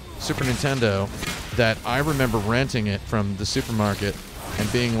Super Nintendo that I remember renting it from the supermarket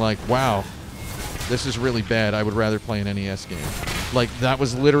and being like, wow, this is really bad. I would rather play an NES game. Like, that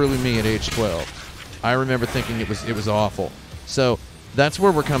was literally me at age 12. I remember thinking it was awful. So that's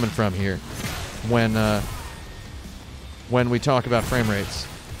where we're coming from here when we talk about frame rates,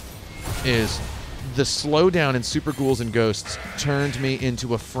 is the slowdown in Super Ghouls and Ghosts turned me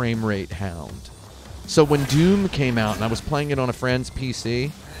into a frame rate hound. So when Doom came out and I was playing it on a friend's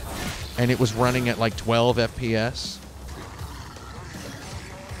PC and it was running at like 12 FPS,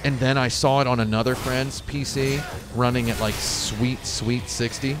 and then I saw it on another friend's PC running at like sweet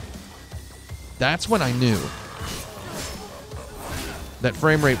 60, that's when I knew that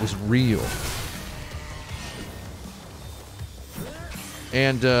frame rate was real.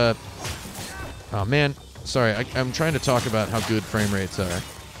 And, oh man, sorry, I'm trying to talk about how good frame rates are.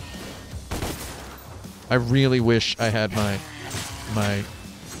 I really wish I had my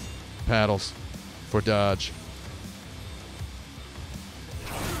paddles for dodge.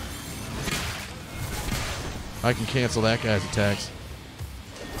 I can cancel that guy's attacks.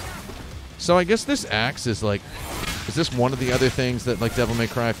 So I guess this axe is like, is this one of the other things that like Devil May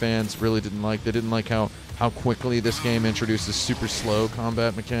Cry fans really didn't like? They didn't like how quickly this game introduces super slow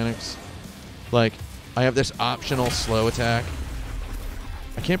combat mechanics. Like, I have this optional slow attack.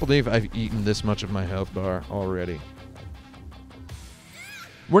 I can't believe I've eaten this much of my health bar already.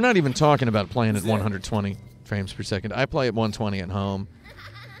 We're not even talking about playing at 120 frames per second. I play at 120 at home.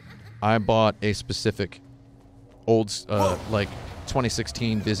 I bought a specific old, like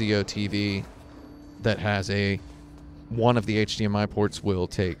 2016 Vizio TV that has one of the HDMI ports will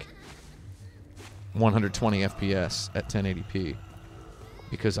take 120 FPS at 1080p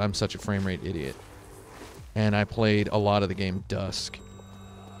because I'm such a frame rate idiot. And I played a lot of the game Dusk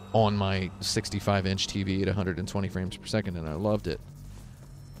on my 65-inch TV at 120 frames per second, and I loved it.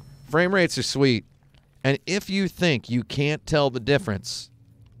 Frame rates are sweet. And if you think you can't tell the difference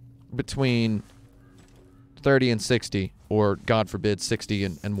between 30 and 60, or God forbid 60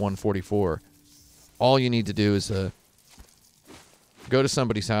 and 144, all you need to do is go to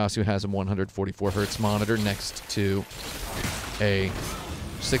somebody's house who has a 144 hertz monitor next to a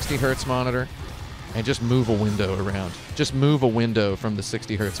 60 hertz monitor and just move a window around. Just move a window from the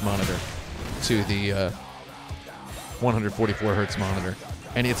 60 hertz monitor to the 144 hertz monitor.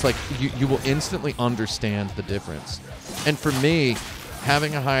 And it's like you will instantly understand the difference. And for me,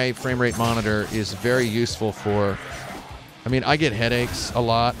 having a high frame rate monitor is very useful for, I mean, I get headaches a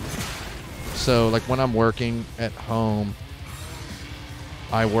lot. So like when I'm working at home,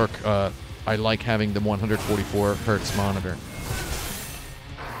 I like having the 144 hertz monitor.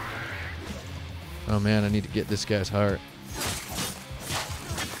 Oh man, I need to get this guy's heart.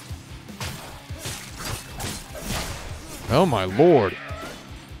 Oh my lord.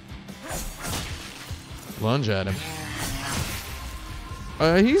 Lunge at him.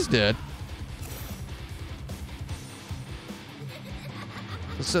 He's dead.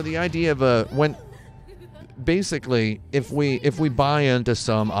 So the idea of when basically if we buy into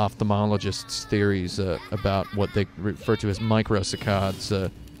some ophthalmologists' theories about what they refer to as microsaccades, the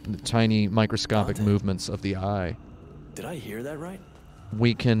tiny microscopic movements of the eye. Did I hear that right?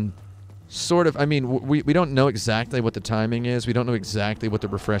 We can sort of, I mean, we don't know exactly what the timing is. We don't know exactly what the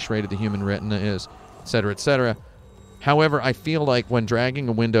refresh rate of the human retina is, et cetera, et cetera. However, I feel like when dragging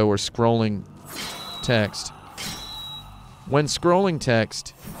a window or scrolling text, when scrolling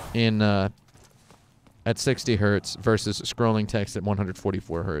text in at 60 hertz versus scrolling text at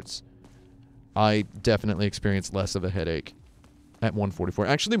 144 hertz, I definitely experience less of a headache at 144.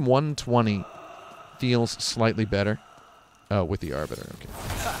 Actually, 120 feels slightly better. Oh, with the Arbiter.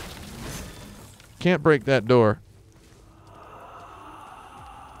 Okay. Can't break that door.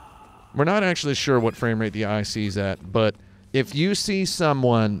 We're not actually sure what frame rate the eye sees at, but if you see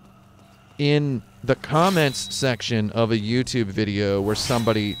someone in the comments section of a YouTube video where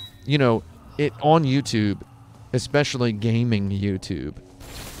somebody, you know, it on YouTube, especially gaming YouTube,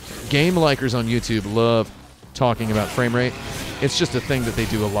 game likers on YouTube love talking about frame rate. It's just a thing that they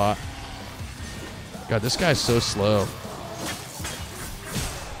do a lot. God, this guy's so slow.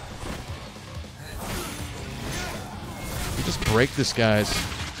 You just break this guy's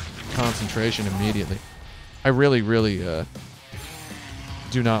concentration immediately. I really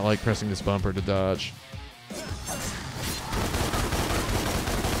do not like pressing this bumper to dodge.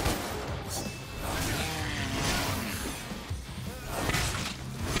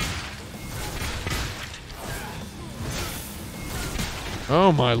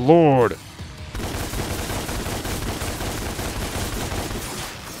 Oh my lord.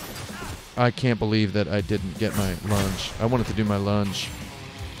 I can't believe that I didn't get my lunge. I wanted to do my lunge.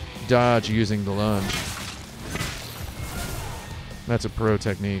 Dodge using the lunge. That's a pro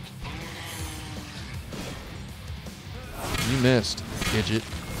technique. You missed, Gidget.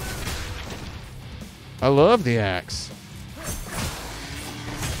 I love the axe.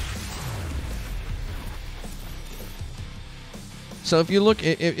 So if you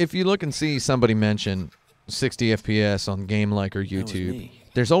look and see somebody mention 60 FPS on GameLike or YouTube,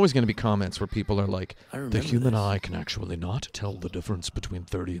 there's always going to be comments where people are like, the human eye can actually not tell the difference between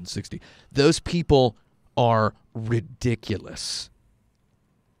 30 and 60. Those people are ridiculous.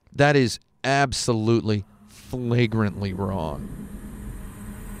 That is absolutely, flagrantly wrong.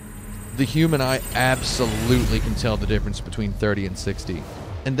 The human eye absolutely can tell the difference between 30 and 60.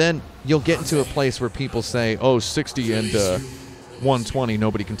 And then you'll get into a place where people say, oh, 60 and 120,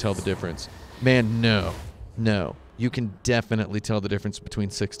 nobody can tell the difference. Man, no. No. You can definitely tell the difference between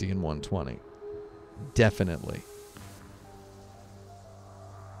 60 and 120. Definitely.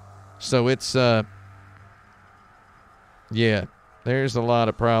 So it's, yeah, there's a lot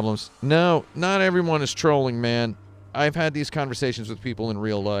of problems. No, not everyone is trolling, man. I've had these conversations with people in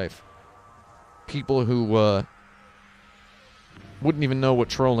real life. People who, wouldn't even know what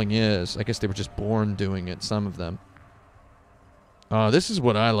trolling is. I guess they were just born doing it, some of them. This is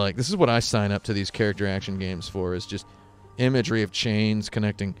what I like. This is what I sign up to these character action games for, is just imagery of chains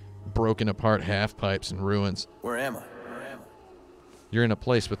connecting broken apart half pipes and ruins. Where am I? You're in a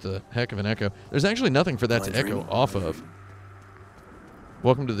place with a heck of an echo. There's actually nothing for that to echo off of.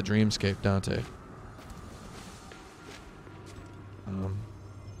 Welcome to the dreamscape, Dante.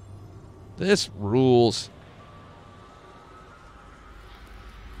 This rules.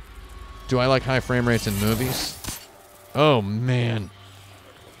 Do I like high frame rates in movies? Oh, man.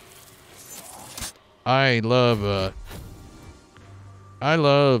 I love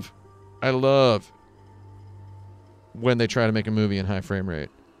when they try to make a movie in high frame rate.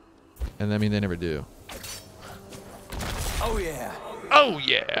 And I mean, they never do. Oh, yeah. Oh,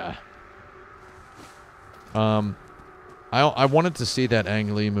 yeah. I wanted to see that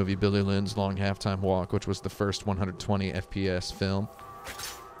Ang Lee movie, Billy Lynn's Long Halftime Walk, which was the first 120 FPS film.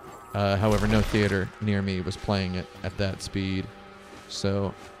 However, no theater near me was playing it at that speed,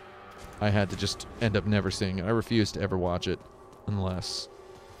 so I had to just end up never seeing it. I refuse to ever watch it unless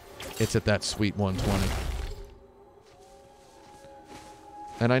it's at that sweet 120.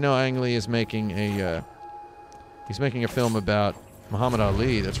 And I know Ang Lee is making a film about Muhammad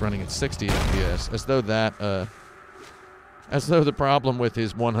Ali that's running at 60 FPS, as though the problem with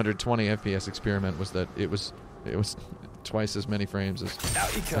his 120 FPS experiment was that it was twice as many frames as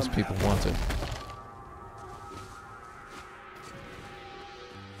people wanted.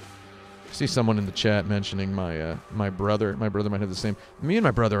 I see someone in the chat mentioning my brother. My brother might have the same. Me and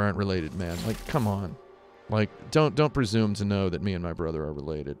my brother aren't related, man. Like, come on. Like, don't presume to know that me and my brother are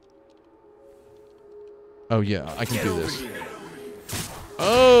related. Oh yeah, I can do this.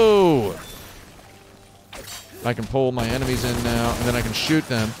 Oh! I can pull my enemies in now, and then I can shoot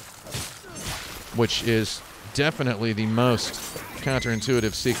them, which is definitely the most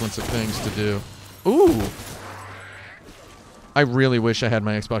counterintuitive sequence of things to do. Ooh! I really wish I had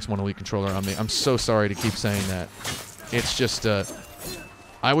my Xbox One Elite controller on me. I'm so sorry to keep saying that. It's just,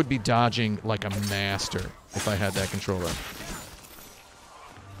 I would be dodging like a master if I had that controller.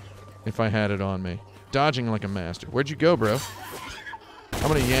 If I had it on me. Dodging like a master. Where'd you go, bro? I'm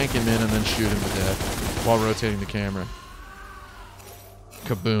gonna yank him in and then shoot him to death while rotating the camera.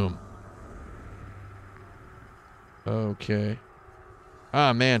 Kaboom. Okay.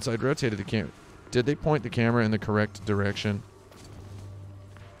 Ah, man, so I'd rotated the camera. Did they point the camera in the correct direction?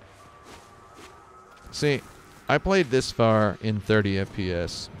 See, I played this far in 30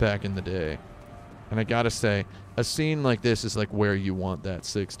 FPS back in the day. And I gotta say, a scene like this is like where you want that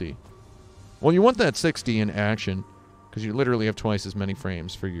 60. Well, you want that 60 in action, because you literally have twice as many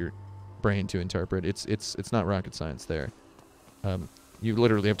frames for your brain to interpret. It's not rocket science there. You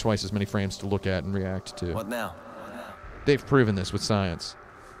literally have twice as many frames to look at and react to. What now? They've proven this with science.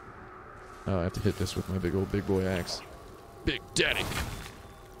 Oh, I have to hit this with my big boy axe. Big Daddy.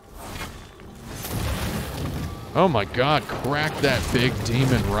 Oh my god, crack that big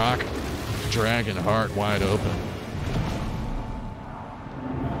demon rock dragon heart wide open.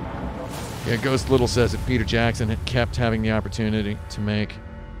 Yeah, Ghost Little says if Peter Jackson had kept having the opportunity to make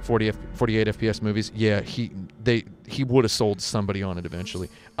 48 FPS movies, yeah, he would have sold somebody on it eventually.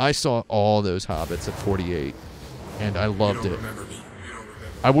 I saw all those Hobbits at 48, and I loved it.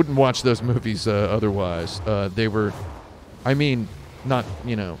 I wouldn't watch those movies otherwise. They were, I mean, not,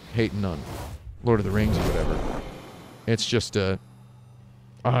 you know, hating on Lord of the Rings or whatever. It's just,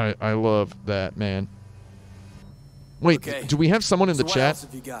 I love that, man. Wait, Okay. do we have someone in the So what chat else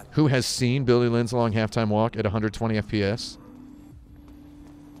have you got? who has seen Billy Lynn's Long Halftime Walk at 120 FPS?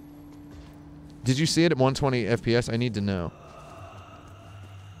 Did you see it at 120 FPS? I need to know.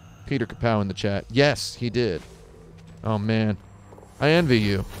 Peter Kapow in the chat. Yes, he did. Oh, man. I envy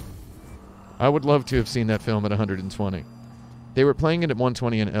you. I would love to have seen that film at 120. They were playing it at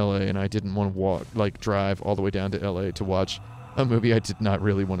 120 in LA, and I didn't want to drive all the way down to LA to watch a movie I did not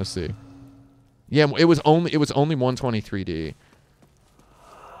really want to see. Yeah, it was only 120 3D.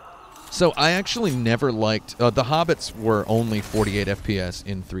 So I actually never liked the Hobbits were only 48 FPS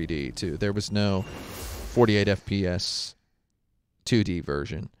in 3D too. There was no 48 FPS 2D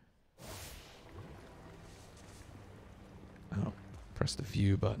version. Oh, press the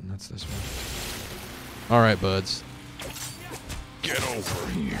view button. That's this one. All right, buds. Get over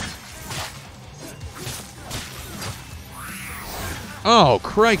here. Oh,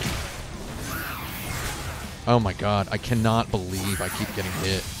 crikey. Oh my god, I cannot believe I keep getting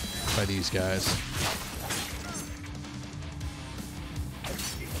hit by these guys.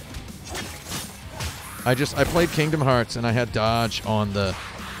 I played Kingdom Hearts and I had dodge on the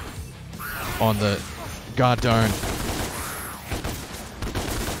god darn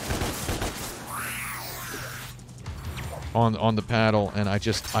on the paddle, and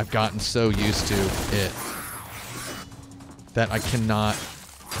I've gotten so used to it that I cannot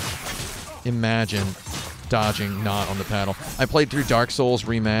imagine dodging not on the paddle. I played through Dark Souls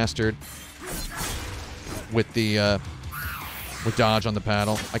Remastered with the with dodge on the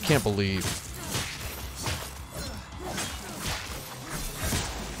paddle. I can't believe.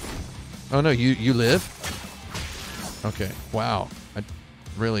 Oh no, you live? Okay. Wow. I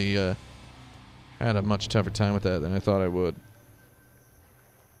really had a much tougher time with that than I thought I would.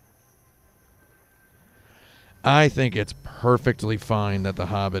 I think it's perfectly fine that The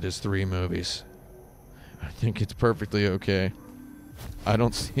Hobbit is 3 movies. I think it's perfectly okay. I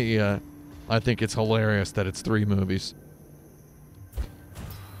don't see, I think it's hilarious that it's 3 movies.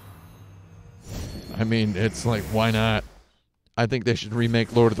 I mean, it's like, why not? I think they should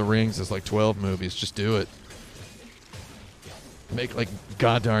remake Lord of the Rings as like 12 movies. Just do it. Make like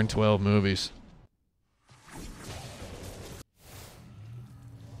goddarn 12 movies.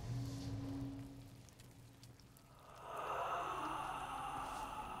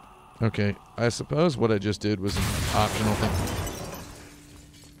 Okay, I suppose what I just did was an optional thing.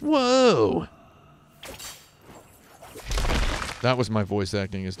 Whoa! That was my voice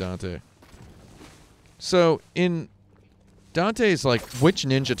acting as Dante. So, in Dante's, like, which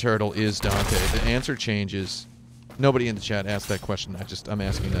Ninja Turtle is Dante? The answer changes. Nobody in the chat asked that question. I'm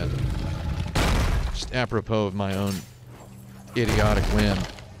asking that. Just apropos of my own idiotic whim.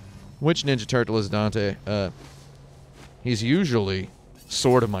 Which Ninja Turtle is Dante? He's usually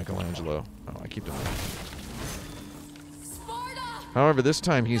sort of Michelangelo. Oh, I keep doing that. However, this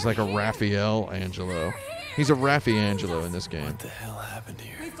time he's like a Raphael Angelo. He's a Raffi-Angelo in this game. What the hell happened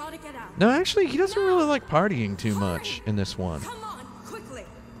here? We've got to get out. No, actually, he doesn't really like partying too much in this one. Come on, quickly.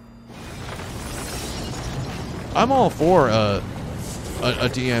 I'm all for a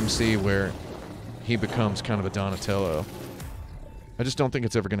DmC where he becomes kind of a Donatello. I just don't think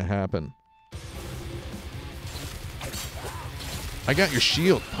it's ever going to happen. I got your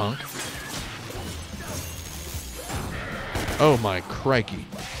shield, punk. Oh my crikey.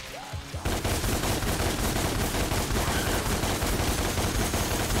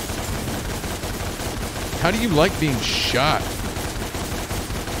 How do you like being shot?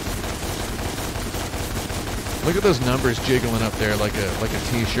 Look at those numbers jiggling up there like a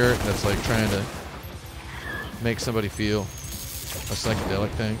t-shirt that's like trying to make somebody feel a psychedelic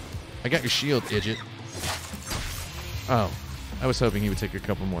thing. I got your shield, idiot. Oh, I was hoping he would take a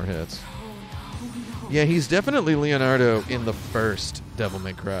couple more hits. Yeah, he's definitely Leonardo in the first Devil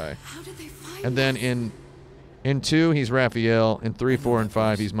May Cry. And then in 2, he's Raphael. In 3, 4, and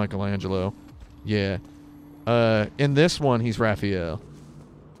 5, he's Michelangelo. Yeah. In this one, he's Raphael.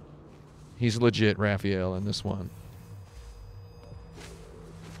 He's legit Raphael in this one.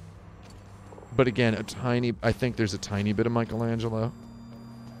 But again, I think there's a tiny bit of Michelangelo.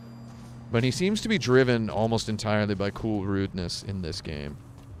 But he seems to be driven almost entirely by cool rudeness in this game.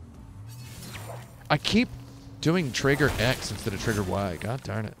 I keep doing trigger X instead of trigger Y. God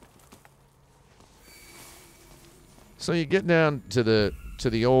darn it. So you get down to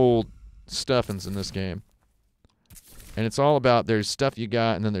the old stuffings in this game. And it's all about there's stuff you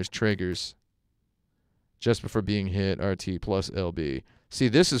got and then there's triggers. Just before being hit, RT plus LB. See,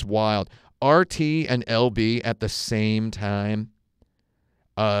 this is wild. RT and LB at the same time.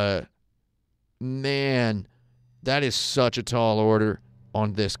 Man, that is such a tall order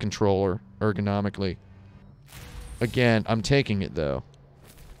on this controller ergonomically. Again, I'm taking it though.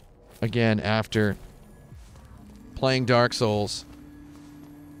 Again, after playing Dark Souls,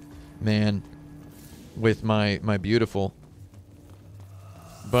 man, with my beautiful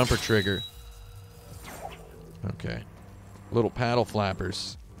bumper trigger. Okay. Little paddle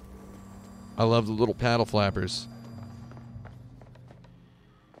flappers. I love the little paddle flappers.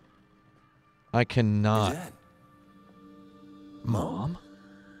 I cannot. Mom?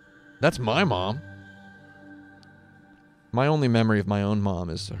 That's my mom. My only memory of my own mom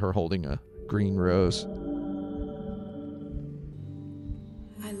is her holding a green rose.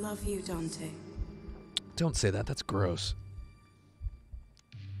 I love you, Dante. Don't say that. That's gross.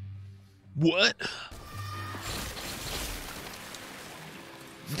 What?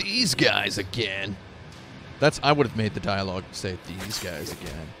 These guys again. I would have made the dialogue say these guys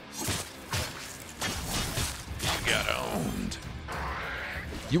again. You got owned.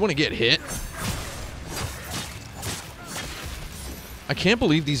 You want to get hit? I can't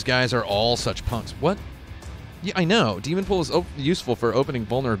believe these guys are all such punks. What? Yeah, I know. Demon Pull is useful for opening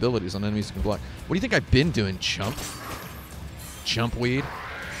vulnerabilities on enemies who can block. What do you think I've been doing, chump? Chump weed?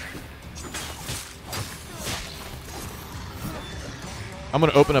 I'm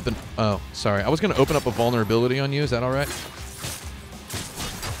going to open up an... Oh, sorry. I was going to open up a vulnerability on you. Is that all right?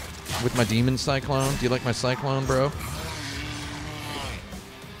 With my Demon Cyclone. Do you like my Cyclone, bro?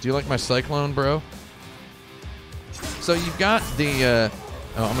 Do you like my Cyclone, bro? So you've got the...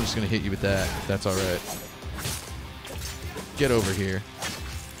 oh, I'm just going to hit you with that, if that's all right. Get over here.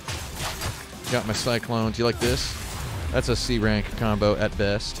 Got my Cyclone. Do you like this? That's a C rank combo at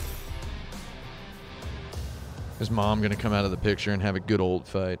best. Is Mom going to come out of the picture and have a good old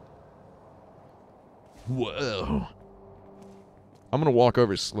fight? Whoa. I'm going to walk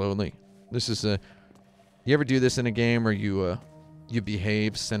over slowly. This is a... You ever do this in a game where you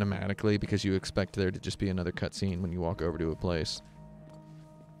behave cinematically because you expect there to just be another cutscene when you walk over to a place?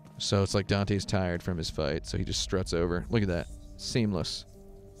 So it's like Dante's tired from his fight, so he just struts over. Look at that. Seamless.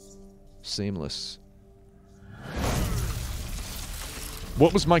 Seamless.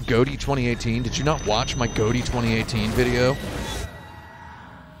 What was my GOTY 2018? Did you not watch my GOTY 2018 video?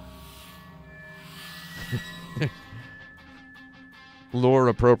 Lore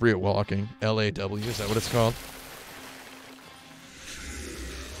appropriate walking. LAW, is that what it's called?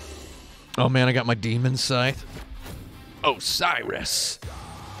 Oh man, I got my demon scythe. Osiris.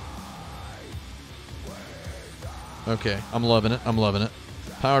 Okay, I'm loving it. I'm loving it.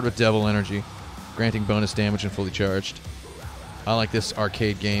 Powered with devil energy, granting bonus damage and fully charged. I like this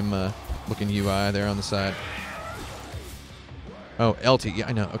arcade game looking UI there on the side. Oh, LT. Yeah,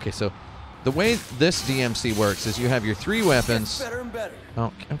 I know. Okay, so the way this DmC works is you have your 3 weapons. Better and better.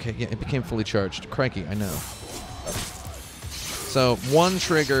 Oh, okay. Yeah, it became fully charged. Crikey, I know. So one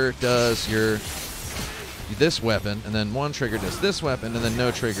trigger does this weapon, and then one trigger does this weapon, and then no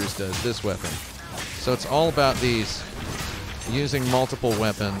triggers does this weapon. So it's all about these, using multiple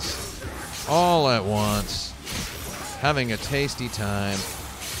weapons all at once, having a tasty time.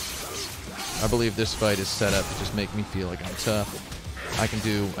 I believe this fight is set up to just make me feel like I'm tough. I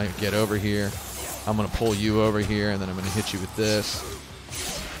get over here, I'm going to pull you over here, and then I'm going to hit you with this.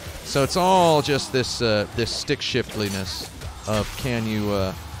 So it's all just this stick shiftliness of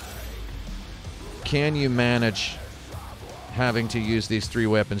can you manage having to use these 3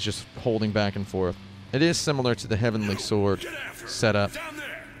 weapons just holding back and forth. It is similar to the Heavenly Sword setup,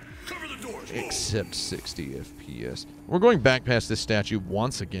 except 60 FPS. We're going back past this statue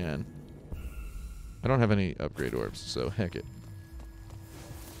once again. I don't have any upgrade orbs, so heck it.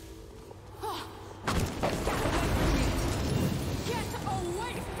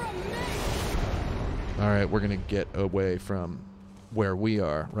 Alright, we're gonna get away from where we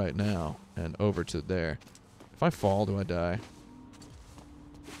are right now and over to there. If I fall, do I die?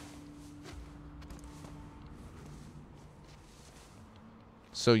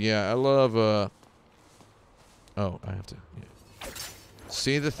 So yeah, I love, oh, I have to, yeah.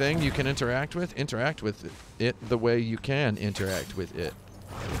 See the thing you can interact with? Interact with it the way you can interact with it.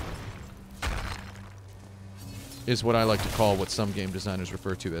 Is what I like to call what some game designers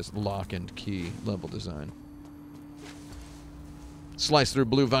refer to as lock and key level design. Slice through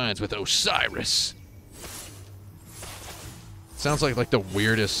blue vines with Osiris. Sounds like the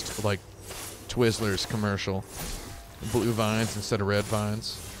weirdest, like, Twizzlers commercial. blue vines instead of red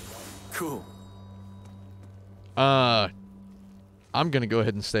vines. Cool. I'm going to go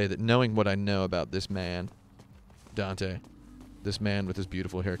ahead and say that knowing what I know about this man, Dante, this man with his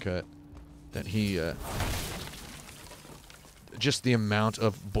beautiful haircut, that he, just the amount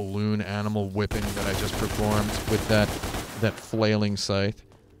of balloon animal whipping that I just performed with that flailing scythe,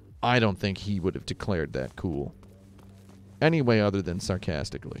 I don't think he would have declared that cool. Any way other than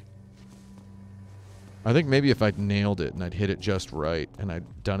sarcastically. I think maybe if I'd nailed it and I'd hit it just right and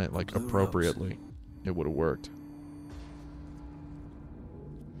I'd done it like appropriately, it would have worked.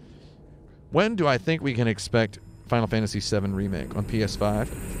 When do I think we can expect Final Fantasy VII Remake on PS5?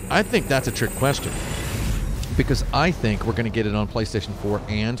 I think that's a trick question. Because I think we're going to get it on PlayStation 4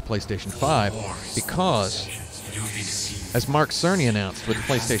 and PlayStation 5 because, as Mark Cerny announced with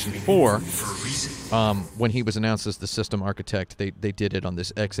PlayStation 4, when he was announced as the system architect, they did it on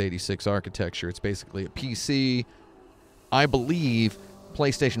this x86 architecture. It's basically a PC. I believe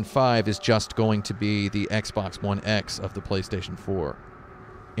PlayStation 5 is just going to be the Xbox One X of the PlayStation 4,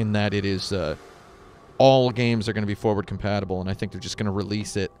 in that it is all games are going to be forward compatible, and I think they're just going to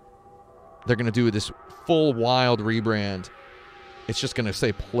release it. They're going to do this full wild rebrand. It's just going to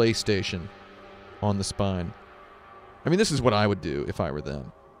say PlayStation on the spine. I mean, this is what I would do if I were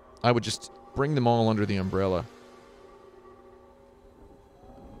them. I would just bring them all under the umbrella.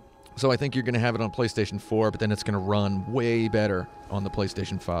 So I think you're going to have it on PlayStation 4, but then it's going to run way better on the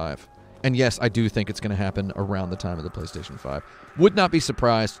PlayStation 5. And yes, I do think it's going to happen around the time of the PlayStation 5. Would not be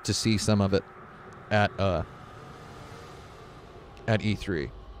surprised to see some of it at E3.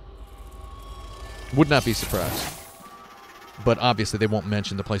 Would not be surprised. But obviously they won't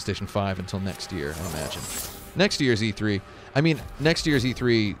mention the PlayStation 5 until next year, I imagine. Next year's E3... I mean, next year's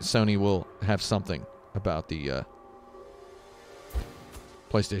E3, Sony will have something about the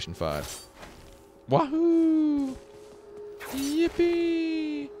PlayStation 5. Wahoo!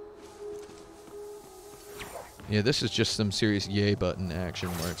 Yippee! Yeah, this is just some serious yay button action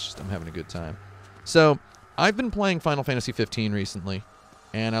where it's just I'm having a good time. So, I've been playing Final Fantasy 15 recently,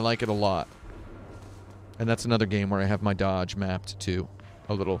 and I like it a lot. And that's another game where I have my dodge mapped to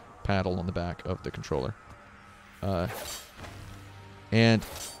a little paddle on the back of the controller. And,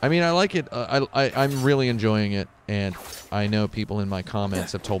 I mean, I like it. I'm really enjoying it, and I know people in my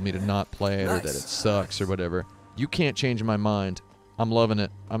comments have told me to not play it or that it sucks or whatever. You can't change my mind. I'm loving it.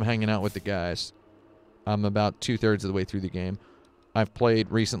 I'm hanging out with the guys. I'm about 2/3 of the way through the game. I've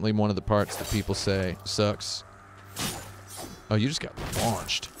played recently one of the parts that people say sucks. Oh, you just got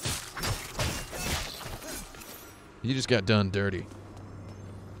launched. You just got done dirty.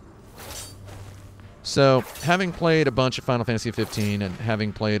 So, having played a bunch of Final Fantasy 15 and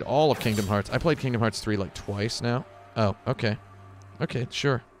having played all of Kingdom Hearts, I played Kingdom Hearts 3 like twice now. Oh, okay. Okay,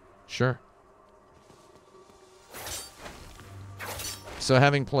 sure. Sure. So,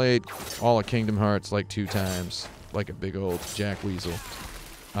 having played all of Kingdom Hearts like 2 times, like a big old Jack Weasel,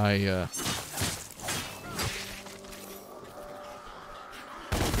 I'm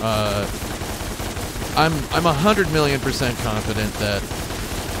 100,000,000% confident that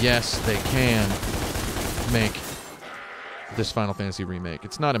yes, they can make this Final Fantasy remake.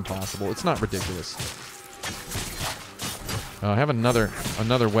 It's not impossible. It's not ridiculous. I have another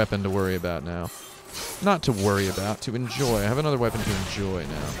weapon to worry about now. Not to worry about, to enjoy. I have another weapon to enjoy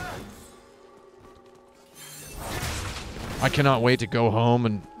now. I cannot wait to go home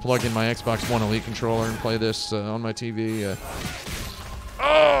and plug in my Xbox One Elite controller and play this on my TV.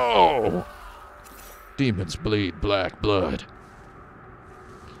 Oh! Demons bleed black blood.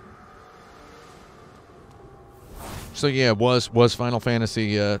 So yeah, was Final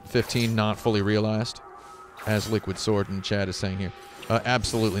Fantasy 15 not fully realized, as Liquid Sword in the chat is saying here?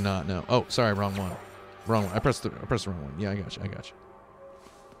 Absolutely not. No. Oh, sorry, wrong one. Wrong one. I pressed the wrong one. Yeah, I got you.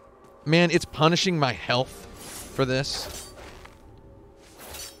 Man, it's punishing my health for this.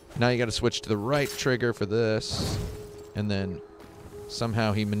 Now you got to switch to the right trigger for this, and then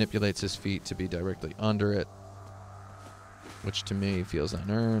somehow he manipulates his feet to be directly under it, which to me feels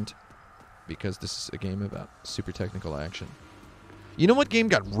unearned, because this is a game about super technical action. You know what game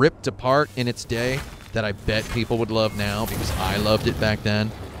got ripped apart in its day that I bet people would love now because I loved it back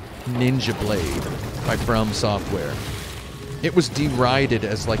then? Ninja Blade by From Software. It was derided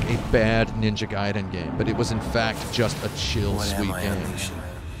as like a bad Ninja Gaiden game, but it was in fact just a chill, sweet game.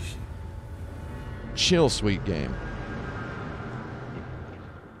 Chill, sweet game.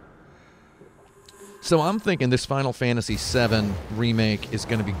 So I'm thinking this Final Fantasy VII remake is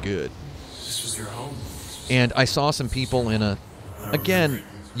going to be good. This was your home. And I saw some people in a... Again,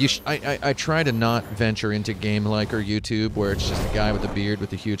 I try to not venture into Game Like or YouTube where it's just a guy with a beard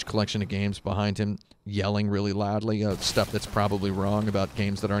with a huge collection of games behind him yelling really loudly stuff that's probably wrong about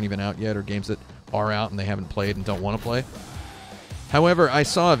games that aren't even out yet or games that are out and they haven't played and don't want to play. However, I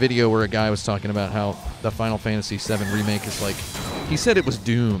saw a video where a guy was talking about how the Final Fantasy VII Remake is like... He said it was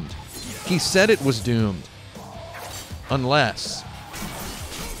doomed. He said it was doomed. Unless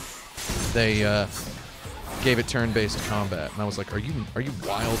they gave it turn-based combat. And I was like, are you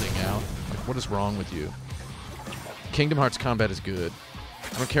wilding out? Like, what is wrong with you? Kingdom Hearts combat is good.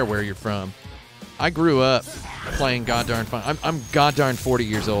 I don't care where you're from. I grew up playing goddarn Final... I'm goddarn 40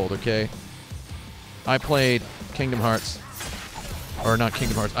 years old, okay? I played Kingdom Hearts... Or not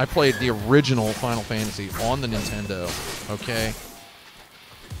Kingdom Hearts. I played the original Final Fantasy on the Nintendo, okay?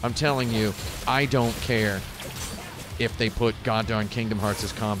 I'm telling you, I don't care if they put goddarn Kingdom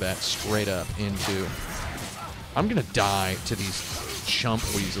Hearts' combat straight up into... I'm gonna die to these chump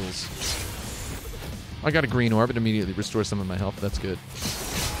weasels. I got a green orb. It immediately restores some of my health. That's good.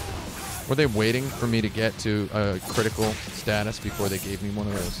 Were they waiting for me to get to a critical status before they gave me one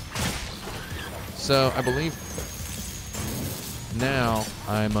of those? So, I believe... Now,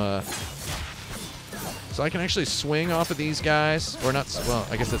 I'm, So I can actually swing off of these guys. Or not... Well,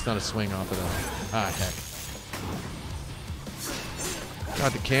 I guess that's not a swing off of them. Ah, heck.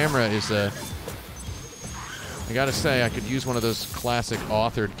 God, the camera is, I gotta say, I could use one of those classic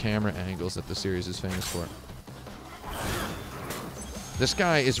authored camera angles that the series is famous for. This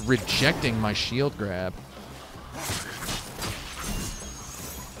guy is rejecting my shield grab.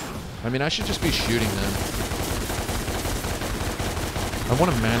 I mean, I should just be shooting them. I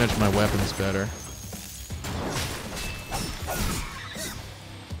want to manage my weapons better.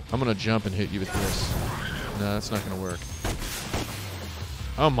 I'm going to jump and hit you with this. No, that's not going to work.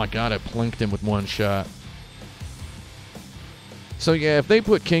 Oh my god, I plinked him with one shot. So yeah, if they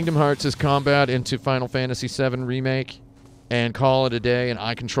put Kingdom Hearts' combat into Final Fantasy VII Remake and call it a day and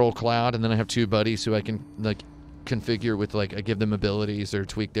I control Cloud and then I have two buddies who I can like configure with like I give them abilities or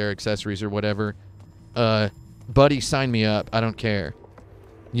tweak their accessories or whatever. Buddy, sign me up. I don't care.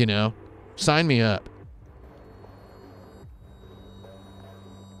 You know? Sign me up.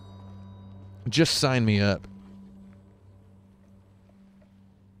 Just sign me up.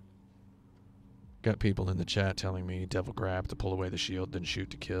 Got people in the chat telling me devil grab to pull away the shield, then shoot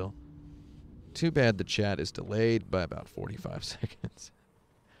to kill. Too bad the chat is delayed by about 45 seconds.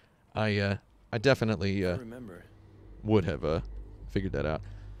 I definitely would have figured that out.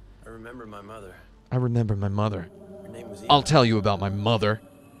 I remember my mother. I remember my mother. Her name was I'll tell you about my mother.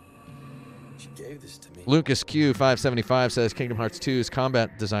 She gave this to me. Lucas Q575 says Kingdom Hearts 2's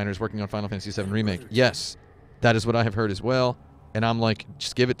combat designers working on Final Fantasy VII Remake. Yes, that is what I have heard as well. And I'm like,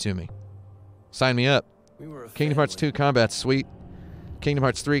 just give it to me. Sign me up. Kingdom Hearts 2 combat's sweet. Kingdom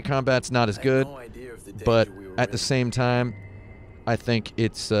Hearts 3 combat's not as good. But at the same time, I think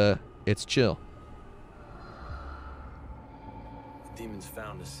it's chill. The demons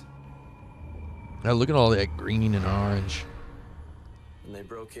found us. Now look at all that green and orange. When they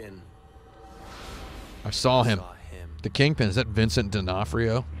broke in. I saw him. The Kingpin. Is that Vincent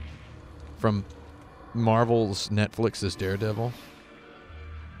D'Onofrio from Marvel's Netflix's Daredevil?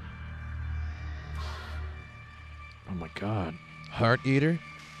 Oh my god. Heart eater?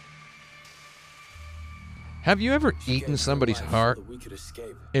 Have you ever eaten somebody's heart?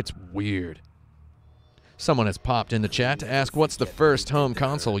 It's weird. Someone has popped in the chat to ask what's the first home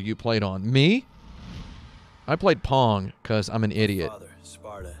console you played on. Me? I played Pong because I'm an idiot.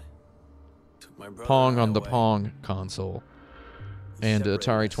 Pong on the Pong console. And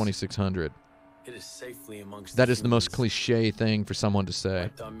Atari 2600. That is the most cliche thing for someone to say.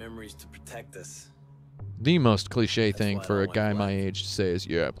 The most cliche thing for a guy my age to say is,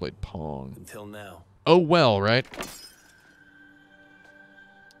 yeah, I played Pong. Until now. Oh well, right?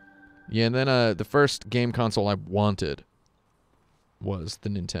 Yeah, and then the first game console I wanted was the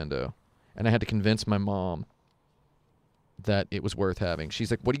Nintendo. And I had to convince my mom that it was worth having. She's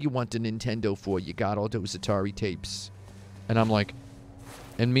like, what do you want a Nintendo for? You got all those Atari tapes. And I'm like,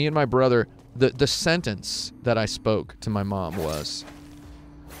 and me and my brother, the sentence that I spoke to my mom was,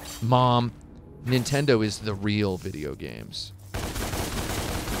 Mom, Nintendo is the real video games.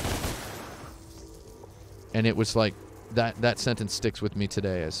 And it was like, that sentence sticks with me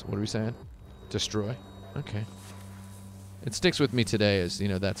today as, what are we saying? Destroy? Okay. It sticks with me today as, you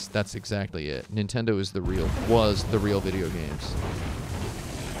know, that's exactly it. Nintendo was the real video games.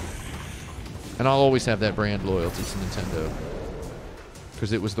 And I'll always have that brand loyalty to Nintendo.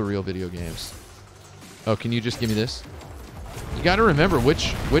 Because it was the real video games. Oh, can you just give me this? You gotta remember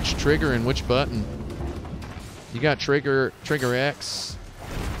which trigger and which button. You got trigger X,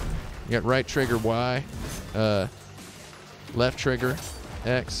 You got right trigger Y, left trigger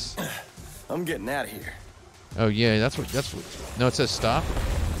X. I'm getting out of here. Oh yeah, that's what. No, it says stop.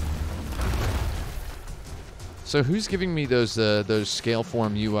 So who's giving me those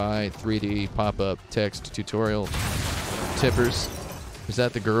Scaleform UI 3D pop-up text tutorial tippers? Is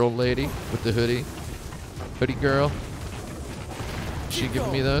that the girl lady with the hoodie? Hoodie girl? She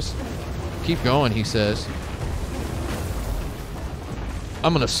giving me those? Keep going, he says.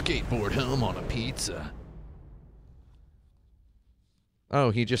 I'm gonna skateboard home on a pizza.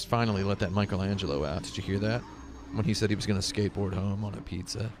 Oh, he just finally let that Michelangelo out. Did you hear that? When he said he was gonna skateboard home on a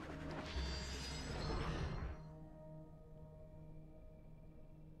pizza.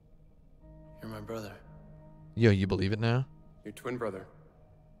 You're my brother. Yo, you believe it now? Your twin brother.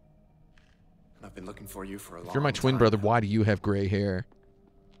 And I've been looking for you for a long time. If you're my twin brother, why do you have gray hair?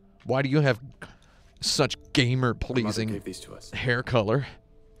 Why do you have such gamer-pleasing hair color?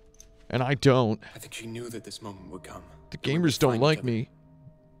 And I don't. I think she knew that this moment would come. The gamers don't like me.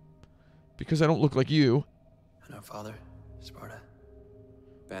 Because I don't look like you. And our father, Sparta.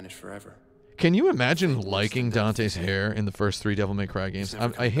 Banished forever. Can you imagine liking Dante's hair in the first 3 Devil May Cry games?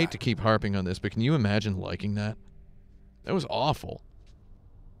 I hate to keep harping on this, but can you imagine liking that? That was awful.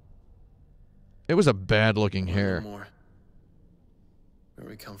 It was a bad-looking hair. More. Where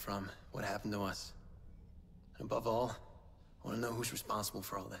we come from, what happened to us. And above all, I want to know who's responsible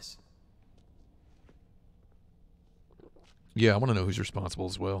for all this. Yeah, I want to know who's responsible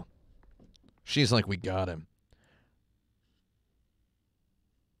as well. She's like, we got him.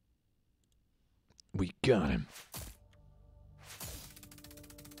 We got him.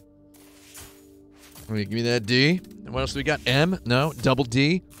 Give me that D. And what else do we got? M? No. Double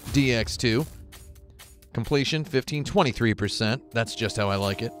D. DX2. Completion, 23%. That's just how I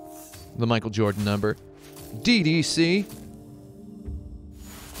like it. The Michael Jordan number. DDC.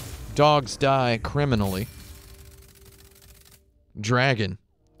 Dogs die criminally. Dragon.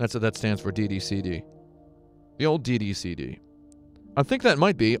 That's what that stands for, DDCD. The old DDCD. I think that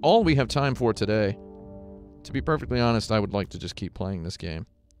might be all we have time for today. To be perfectly honest, I would like to just keep playing this game.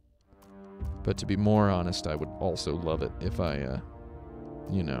 But to be more honest, I would also love it if I,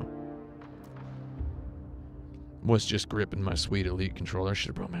 you know, was just gripping my sweet Elite controller. I should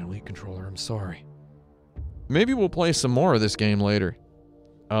have brought my Elite controller. I'm sorry. Maybe we'll play some more of this game later.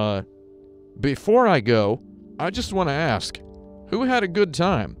 Before I go, I just want to ask, who had a good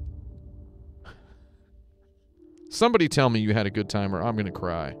time? Somebody tell me you had a good time or I'm going to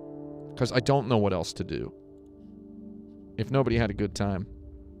cry. Because I don't know what else to do. If nobody had a good time,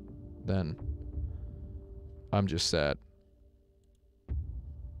 then I'm just sad.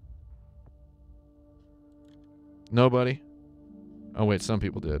 Nobody? Oh, wait, some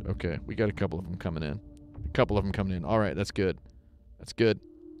people did. Okay, we got a couple of them coming in. A couple of them coming in. All right, that's good. That's good.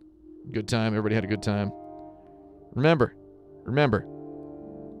 Good time. Everybody had a good time. Remember,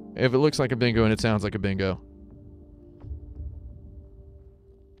 if it looks like a bingo and it sounds like a bingo,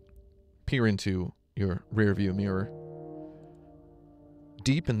 peer into your rearview mirror.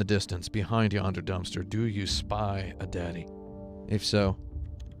 Deep in the distance, behind yonder dumpster, do you spy a daddy? If so,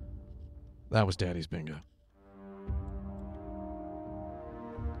 that was Daddy's bingo.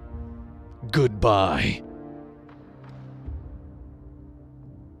 Goodbye.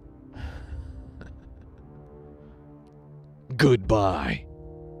 Goodbye.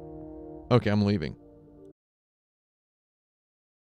 Okay, I'm leaving.